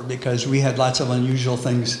solver, because we had lots of unusual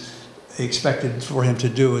things expected for him to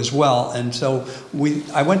do as well. And so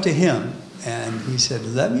I went to him, and he said,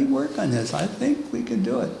 let me work on this. I think we can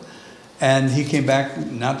do it. And he came back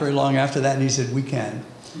not very long after that, and he said, we can.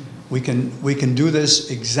 We can do this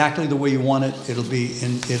exactly the way you want it. It'll be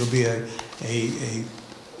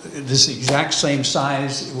this exact same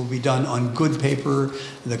size. It will be done on good paper.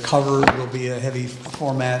 The cover will be a heavy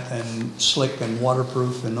format and slick and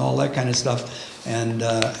waterproof and all that kind of stuff. And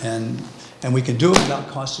we can do it without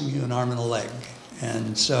costing you an arm and a leg.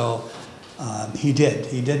 And so he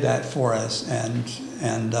did that for us.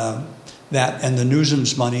 And that and the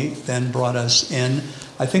Nuzum's money then brought us in.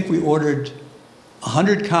 I think we ordered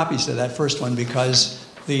 100 copies of that first one, because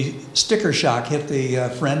the sticker shock hit the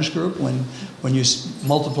Friends group when you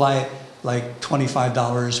multiply like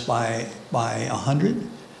 $25 by 100.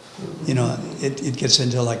 You know, it gets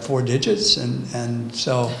into like 4 digits, and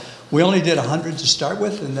so we only did 100 to start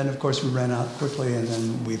with, and then of course we ran out quickly, and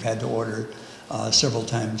then we've had to order several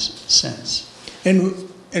times since.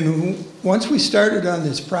 And once we started on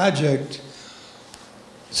this project,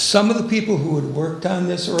 some of the people who had worked on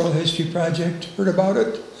this oral history project heard about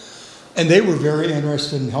it, and they were very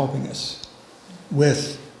interested in helping us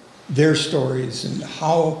with their stories and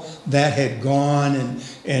how that had gone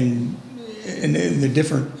and the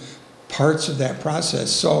different parts of that process.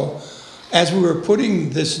 So as we were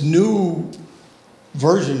putting this new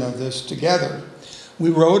version of this together, we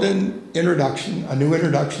wrote an introduction, a new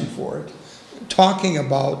introduction for it, talking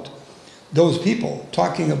about those people,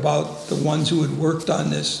 talking about the ones who had worked on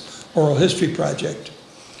this oral history project.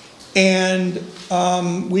 And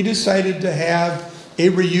we decided to have a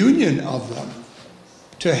reunion of them,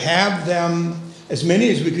 to have them, as many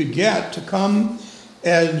as we could get, to come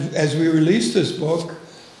as we released this book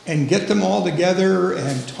and get them all together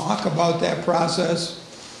and talk about that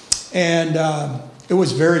process. And it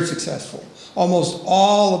was very successful. Almost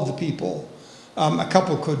all of the people, a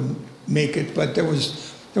couple couldn't make it, but there was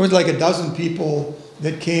like a dozen people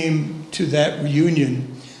that came to that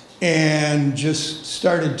reunion and just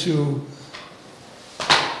started to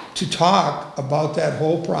talk about that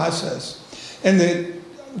whole process. And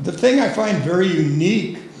the thing I find very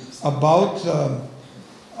unique about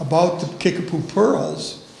the Kickapoo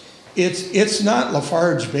Pearls, it's not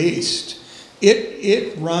Lafarge based.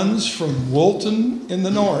 It runs from Woolton in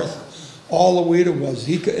the north all the way to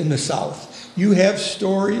Wazeeka in the south. You have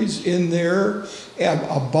stories in there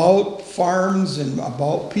about farms and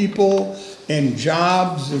about people and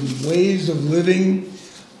jobs and ways of living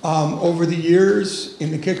over the years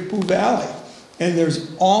in the Kickapoo Valley. And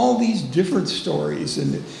there's all these different stories,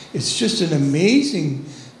 and it's just an amazing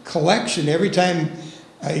collection. Every time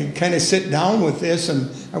I kind of sit down with this, and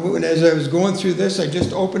as I was going through this, I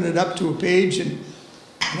just opened it up to a page, and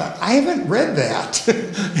I haven't read that.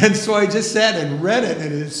 And so I just sat and read it,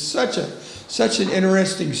 and it's such an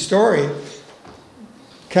interesting story.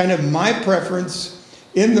 Kind of my preference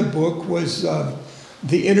in the book was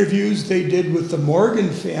the interviews they did with the Morgan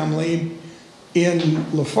family in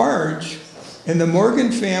Lafarge. And the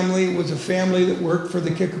Morgan family was a family that worked for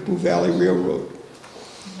the Kickapoo Valley Railroad.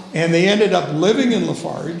 And they ended up living in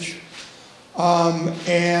Lafarge.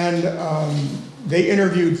 They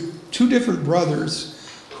interviewed 2 different brothers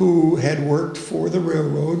who had worked for the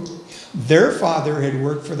railroad. Their father had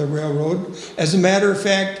worked for the railroad. As a matter of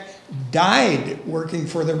fact, died working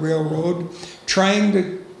for the railroad, trying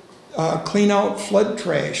to clean out flood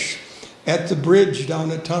trash at the bridge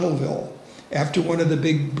down at Tunnelville after one of the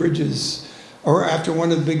big bridges, or after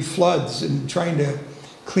one of the big floods, and trying to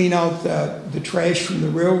clean out the trash from the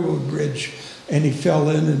railroad bridge, and he fell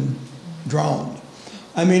in and drowned.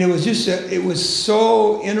 I mean, it was just, it was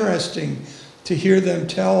so interesting to hear them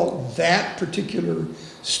tell that particular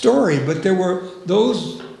story. But there were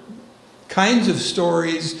those kinds of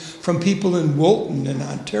stories from people in Woolton and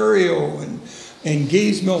Ontario and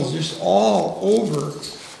Gaze Mills, just all over,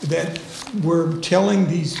 that were telling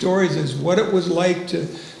these stories as what it was like to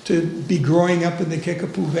be growing up in the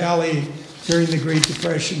Kickapoo Valley during the Great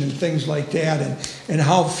Depression and things like that, and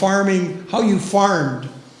how you farmed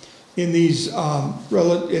in these,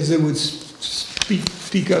 as it would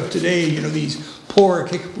speak of today, you know, these poor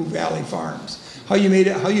Kickapoo Valley farms. How you made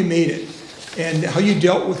it, and how you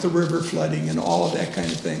dealt with the river flooding and all of that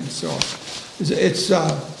kind of thing. So it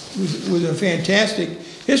was a fantastic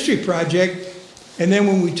history project. And then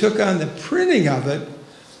when we took on the printing of it,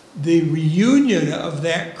 the reunion of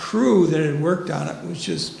that crew that had worked on it was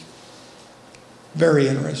just very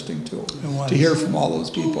interesting too, to hear from all those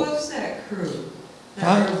Who people. was that crew?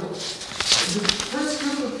 Huh? The first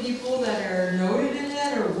group of people that are noted in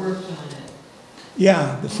that or worked on it?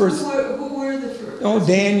 Yeah, the first, Who were the first? oh,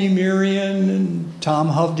 Dan Umirian and Tom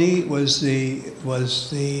Hovde was the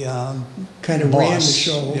kind of ran the boss.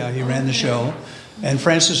 show. Yeah, he ran the show. And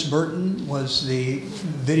Frances Burton was the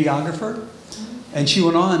videographer. And she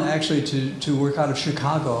went on actually to work out of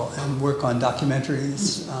Chicago and work on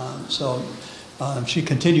documentaries. She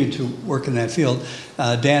continued to work in that field.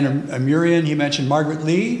 Dan Amurian, he mentioned Margaret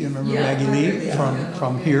Lee. You remember Yeah, Maggie Margaret Lee Lee,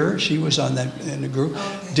 from okay. here? She was on that in the group.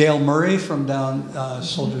 Okay. Dale Murray from down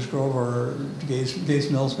Soldiers Grove or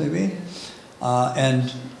Gays Mills maybe.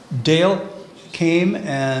 And Dale came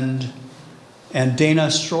and Dana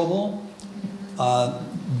Strobel.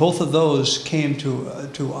 Both of those came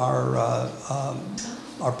to our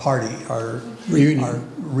party, our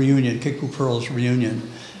reunion, Kickapoo Pearls reunion.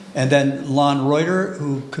 And then Lon Reuter,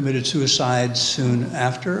 who committed suicide soon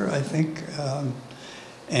after, I think.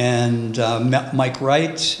 And Mike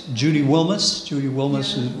Wright, Judy Wilmus. Judy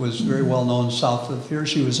Wilmus was very well known south of here.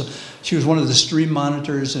 She was one of the stream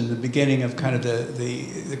monitors in the beginning of kind of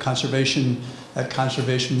the conservation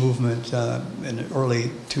movement in the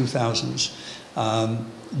early 2000s.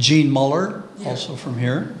 Gene Muller, also from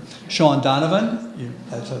here. Sean Donovan,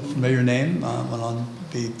 that's a familiar name, went on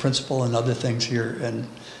to be principal and other things here. And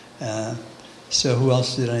so who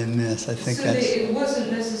else did I miss? I think It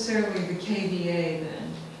wasn't necessarily the KVA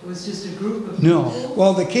then? It was just a group of No. people?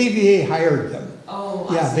 Well, the KVA hired them. Oh,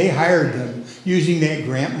 I Yeah, see. they hired them using that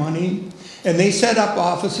grant money. And they set up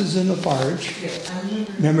offices in the Farge. Yeah, I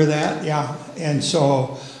remember. Remember that? Yeah. And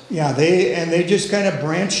so, yeah, they just kind of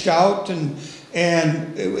branched out and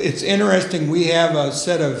it's interesting. We have a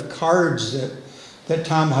set of cards that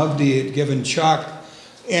Tom Hovde had given Chuck,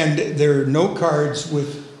 and there are note cards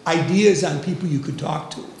with ideas on people you could talk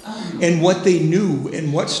to and what they knew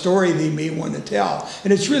and what story they may want to tell.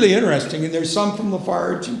 And it's really interesting. And there's some from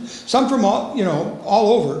Lafarge and some from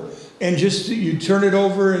all over. And just you turn it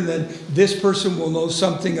over, and then this person will know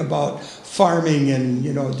something about farming and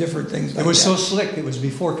different things like that. It was so slick. It was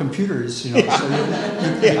before computers, So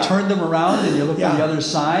you turned them around and you looked on the other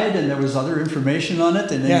side, and there was other information on it,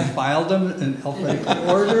 and then you filed them in alphabetical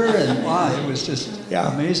order, and wow, it was just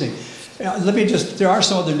amazing. There are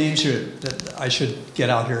some other names here that I should get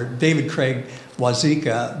out here. David Craig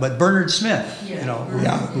Wazika, but Bernard Smith,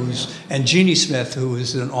 and Jeannie Smith, who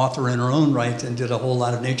is an author in her own right and did a whole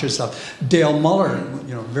lot of nature stuff. Dale Muller,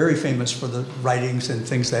 very famous for the writings and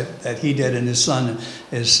things that he did, and his son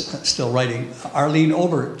is still writing. Arlene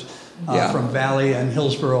Obert from Valley and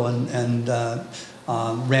Hillsborough and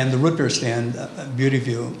ran the root beer stand, Beauty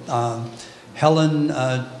View. Helen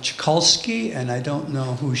Chikalski, and I don't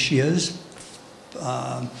know who she is.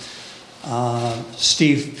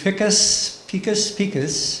 Steve Pickus,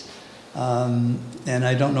 and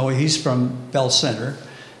I don't know, he's from Bell Center.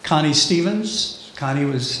 Connie Stevens. Connie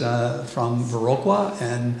was from Viroqua,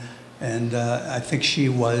 and I think she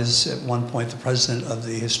was at one point the president of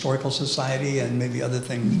the Historical Society and maybe other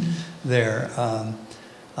things there.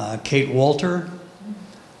 Kate Walter.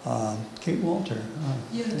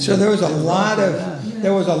 So there was a lot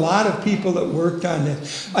of people that worked on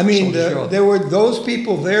it. I mean, there were those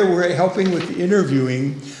people there were helping with the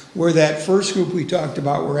interviewing, where that first group we talked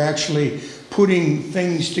about were actually putting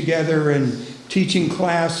things together and teaching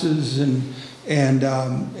classes and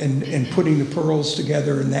putting the pearls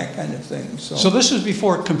together and that kind of thing. So this was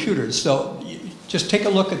before computers. So just take a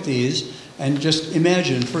look at these and just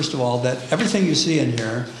imagine, first of all, that everything you see in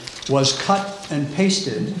here was cut and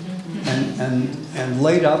pasted and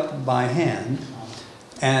laid up by hand,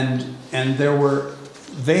 and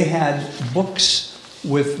they had books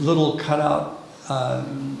with little cutout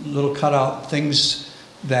things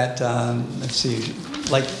that let's see,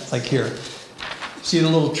 like here. See the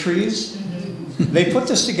little trees? They put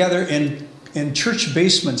this together in church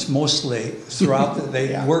basements mostly throughout.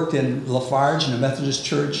 They worked in Lafarge in a Methodist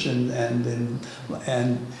church, and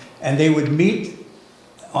they would meet.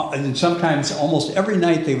 And sometimes, almost every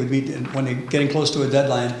night, they would meet when they're getting close to a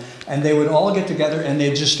deadline, and they would all get together and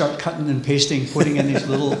they'd just start cutting and pasting, putting in these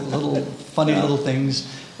little funny little things,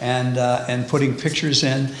 and putting pictures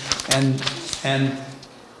in. And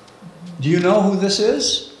do you know who this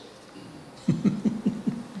is?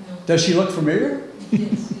 Does she look familiar?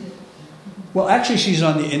 Yes. Well, actually, she's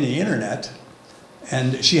in the internet,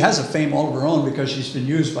 and she has a fame all of her own because she's been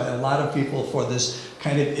used by a lot of people for this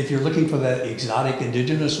kind of, if you're looking for that exotic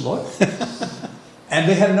indigenous look. And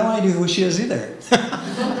they had no idea who she is either.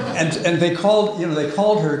 and they called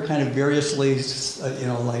her kind of variously,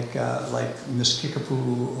 like Miss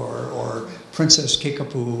Kickapoo or Princess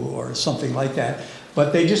Kickapoo or something like that.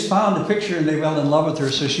 But they just found a picture and they fell in love with her.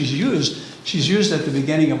 So she's used at the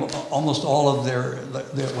beginning of almost all of their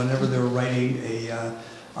whenever they were writing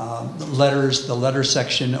the letter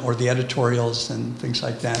section or the editorials and things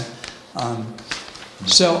like that.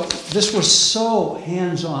 So this was so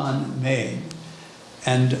hands-on made.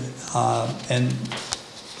 And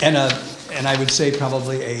I would say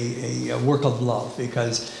probably a work of love,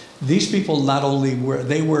 because these people not only were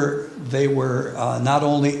not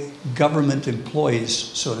only government employees,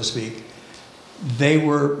 so to speak, they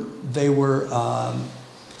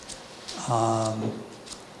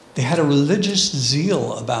had a religious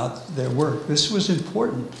zeal about their work. This was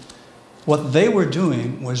important. What they were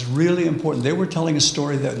doing was really important. They were telling a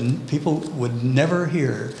story that people would never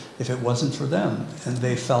hear if it wasn't for them, and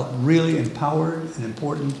they felt really empowered and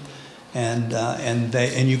important, and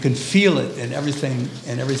you can feel it in everything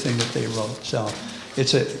that they wrote. So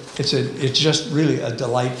it's just really a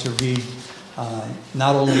delight to read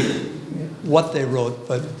not only what they wrote,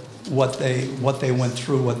 but what they went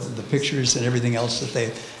through, what the pictures and everything else that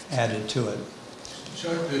they added to it.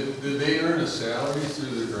 Chuck, did they earn a salary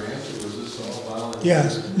through the grant, or was this all volunteer?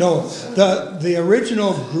 Yes, no, the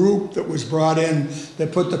original group that was brought in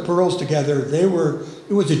that put the pearls together,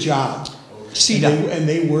 it was a job. CETA. And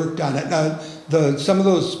they worked on it. Now, some of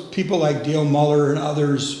those people like Dale Muller and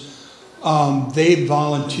others, they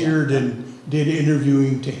volunteered and did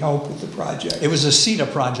interviewing to help with the project. It was a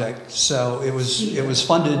CETA project, so it was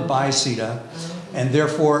funded by CETA, and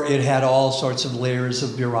therefore it had all sorts of layers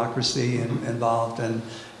of bureaucracy involved and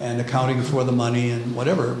accounting for the money and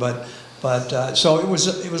whatever. But so it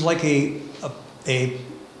was like a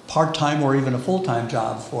part-time or even a full-time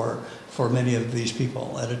job for many of these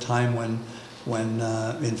people at a time when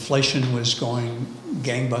inflation was going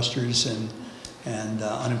gangbusters and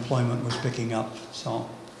unemployment was picking up.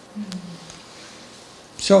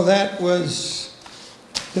 So that was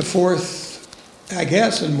the fourth, I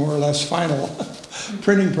guess, and more or less final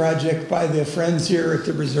printing project by the friends here at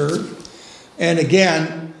the Reserve. And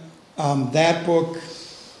again, that book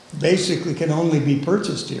basically can only be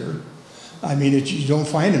purchased here. I mean, you don't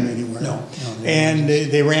find them anywhere. No. And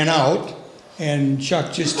they ran out, and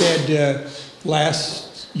Chuck just had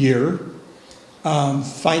last year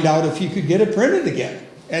find out if he could get it printed again.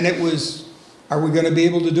 And it was, are we going to be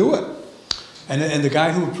able to do it? And the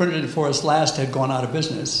guy who printed it for us last had gone out of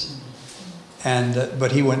business,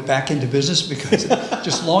 but he went back into business because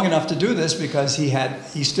just long enough to do this, because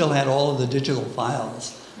he still had all of the digital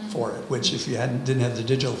files for it. Which if you didn't have the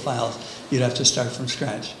digital files, you'd have to start from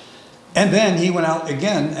scratch. And then he went out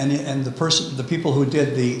again, and the people who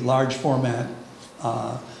did the large format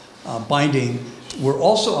binding were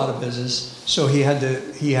also out of business. So he had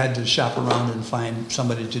to shop around and find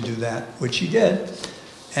somebody to do that, which he did.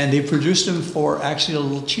 And they produced them for actually a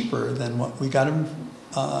little cheaper than what we got them,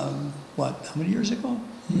 how many years ago?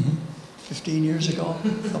 15 years ago,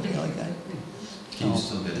 something like that. Can you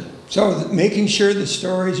still get it? So making sure the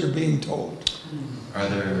stories are being told. Are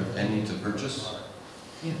there any to purchase?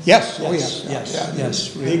 Yes,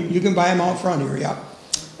 Yes. You can buy them out front here, yeah.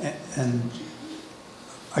 And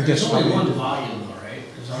I guess There's only one volume though, right?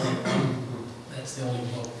 There's only one, that's the only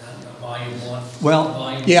book, not volume one. Well,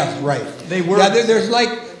 volume Yeah, two. right. They were. Yeah, there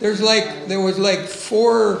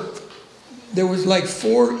was like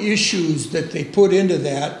four issues that they put into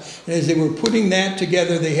that. And as they were putting that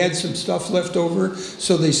together, they had some stuff left over,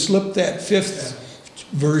 so they slipped that fifth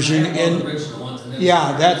version I have all the in. original ones and then.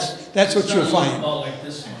 Yeah, that's what you'll find. About like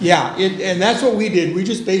this one. Yeah, and that's what we did. We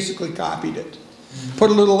just basically copied it. Put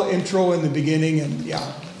a little intro in the beginning, and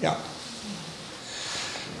yeah.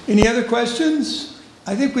 Any other questions?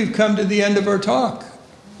 I think we've come to the end of our talk,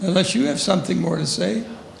 unless you have something more to say.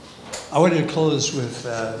 I wanted to close with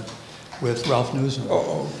Ralph Nuzum.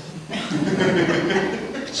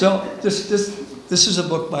 So this is a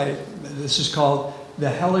book this is called The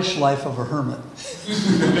Hellish Life of a Hermit.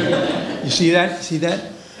 You see that? See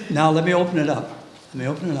that? Now let me open it up.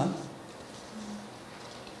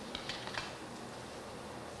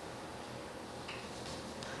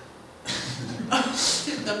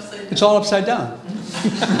 It's all upside down.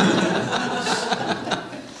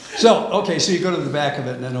 So you go to the back of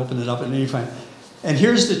it and then open it up, and then you find. And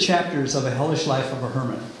here's the chapters of A Hellish Life of a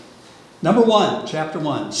Hermit. Number 1, chapter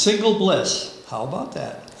 1, single bliss. How about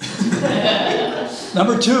that?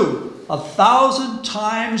 Number 2, 1,000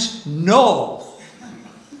 times no.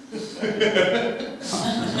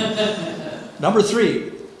 Number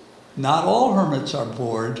 3, not all hermits are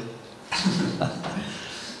bored.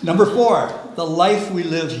 Number 4, the life we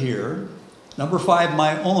live here. Number 5,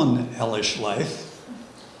 my own hellish life.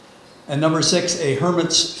 And number 6, a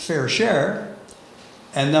hermit's fair share.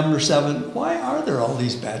 And number 7, why are there all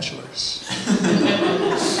these bachelors?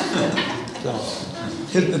 So,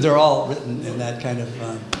 they're all written in that kind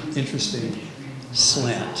of interesting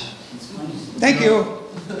slant. Thank you.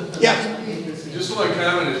 Yes. Just one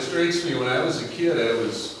comment, it strikes me, when I was a kid, I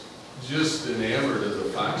was just enamored of the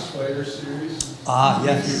Foxfire series. Ah, If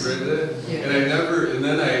yes. you read that? Yeah. And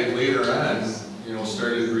then I later on,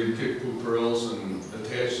 started to read Kickapoo Pearls and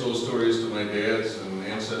attached those stories to my dad's and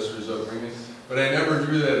ancestors' upbringing. But I never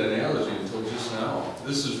drew that analogy until just now.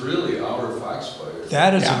 This is really our Foxfire.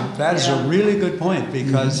 That is, Yeah. that is a really good point,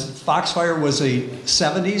 because Foxfire was a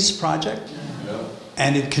 70s project. Yeah.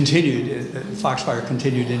 And it continued. Foxfire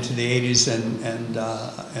continued into the 80s, and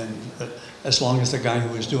as long as the guy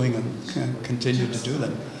who was doing them continued to do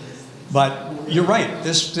them. But you're right.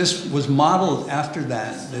 This was modeled after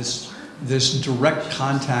that. This direct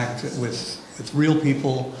contact with real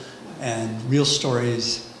people and real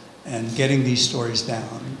stories, and getting these stories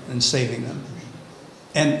down and saving them,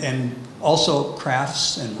 and also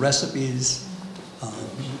crafts and recipes.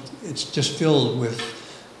 It's just filled with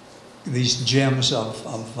these gems of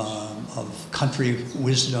country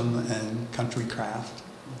wisdom and country craft.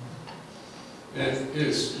 And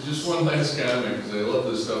it's just one last comment, because I love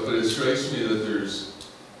this stuff, but it strikes me that there's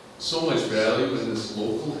so much value in this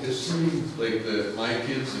local history. Like my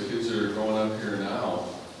kids, the kids that are growing up here now,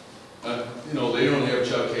 they don't have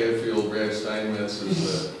Chuck Hatfield, Brad Steinmetz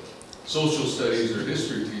as the social studies or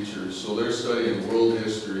history teachers, so they're studying world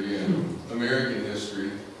history and American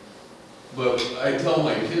history. But I tell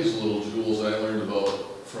my kids little jewels I learned about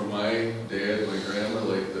from my dad, my grandma,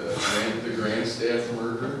 like the Grandstaff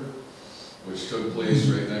murder, which took place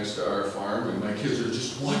right next to our farm, and my kids are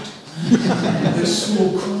just, what? That's so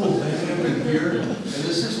cool, that happened here. And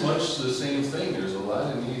this is much the same thing. There's a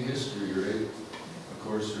lot of neat history, right? Of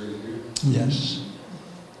course, right here. Yes.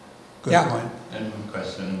 Good Yeah. point. And one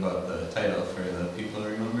question about the title for the People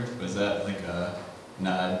Remember. Was that like a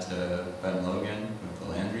nod to Ben Logan with the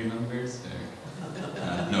land renumbers?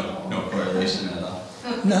 Or no correlation at all?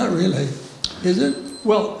 Not really. Is it?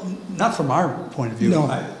 Well, not from our point of view. No.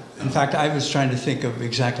 In fact, I was trying to think of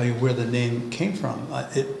exactly where the name came from. I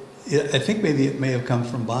think maybe it may have come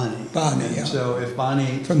from Bonnie. Bonnie, And yeah. so if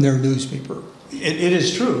Bonnie, From their newspaper. it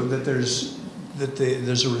is true that there's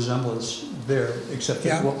a resemblance there, except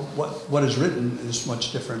that Yeah. what is written is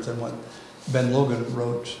much different than what Ben Logan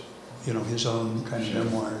wrote. His own kind of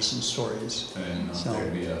memoirs and stories. I didn't know So- if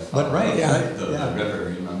there'd be a But right, Yeah. right, the yeah. river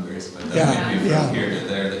remembers, but that Yeah, might be yeah. from here to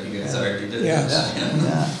there that you guys already did. Yes.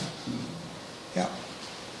 Yeah. Yeah.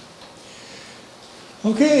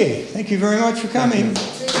 Okay, thank you very much for coming.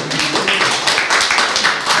 Thank